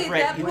honestly,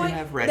 at that point,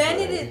 then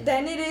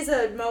Hood. it is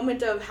a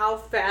moment of how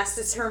fast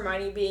is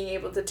Hermione being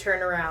able to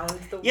turn around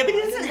the Yeah, but he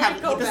wand doesn't and, have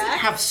like, go back.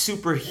 have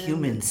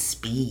superhuman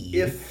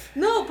speed.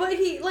 No, but what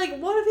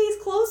if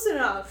he's close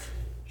enough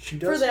She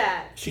for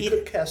that? She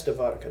could cast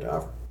Avada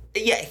Kedavra.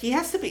 Yeah, he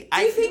has to be.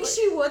 Do you think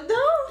she would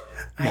though?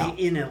 No.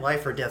 In a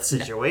life or death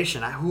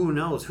situation, who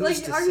knows? Who's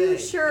Like, to are say? you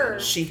sure?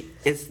 She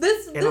is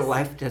This- in a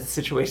life-death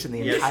situation the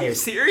Yeah, entire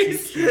she's-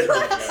 series. The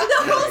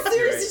whole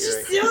series, You're right, she you're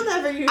right. still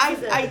never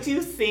uses it. I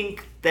do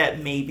think that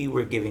maybe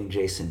we're giving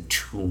Jason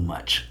too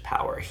much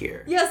power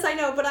here. Yes, I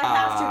know, but I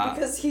have to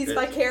because he's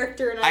my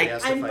character and I'm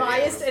justify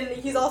biased, it.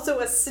 and he's also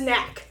a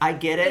snack. I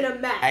get it. In a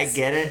mess. I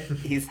get it.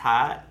 He's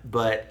hot,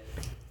 but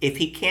if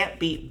he can't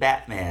beat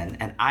Batman,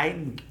 and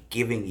I'm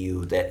giving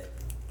you that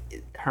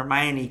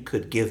Hermione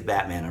could give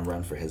Batman a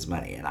run for his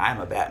money, and I'm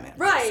a Batman.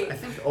 Right. I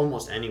think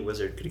almost any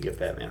wizard could give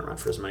Batman a run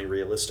for his money,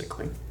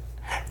 realistically.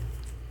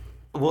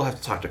 We'll have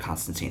to talk to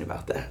Constantine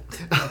about that.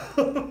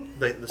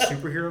 The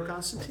superhero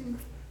Constantine?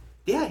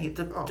 Yeah, he's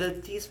They did a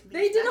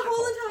magical.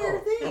 whole entire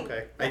thing.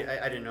 Okay.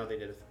 I didn't know they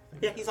did a thing.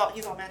 Yeah, he's all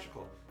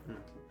magical.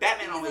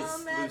 Batman He's always all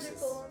loses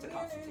magical. to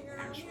Constantine,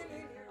 actually.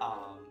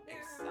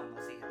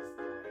 Unless he has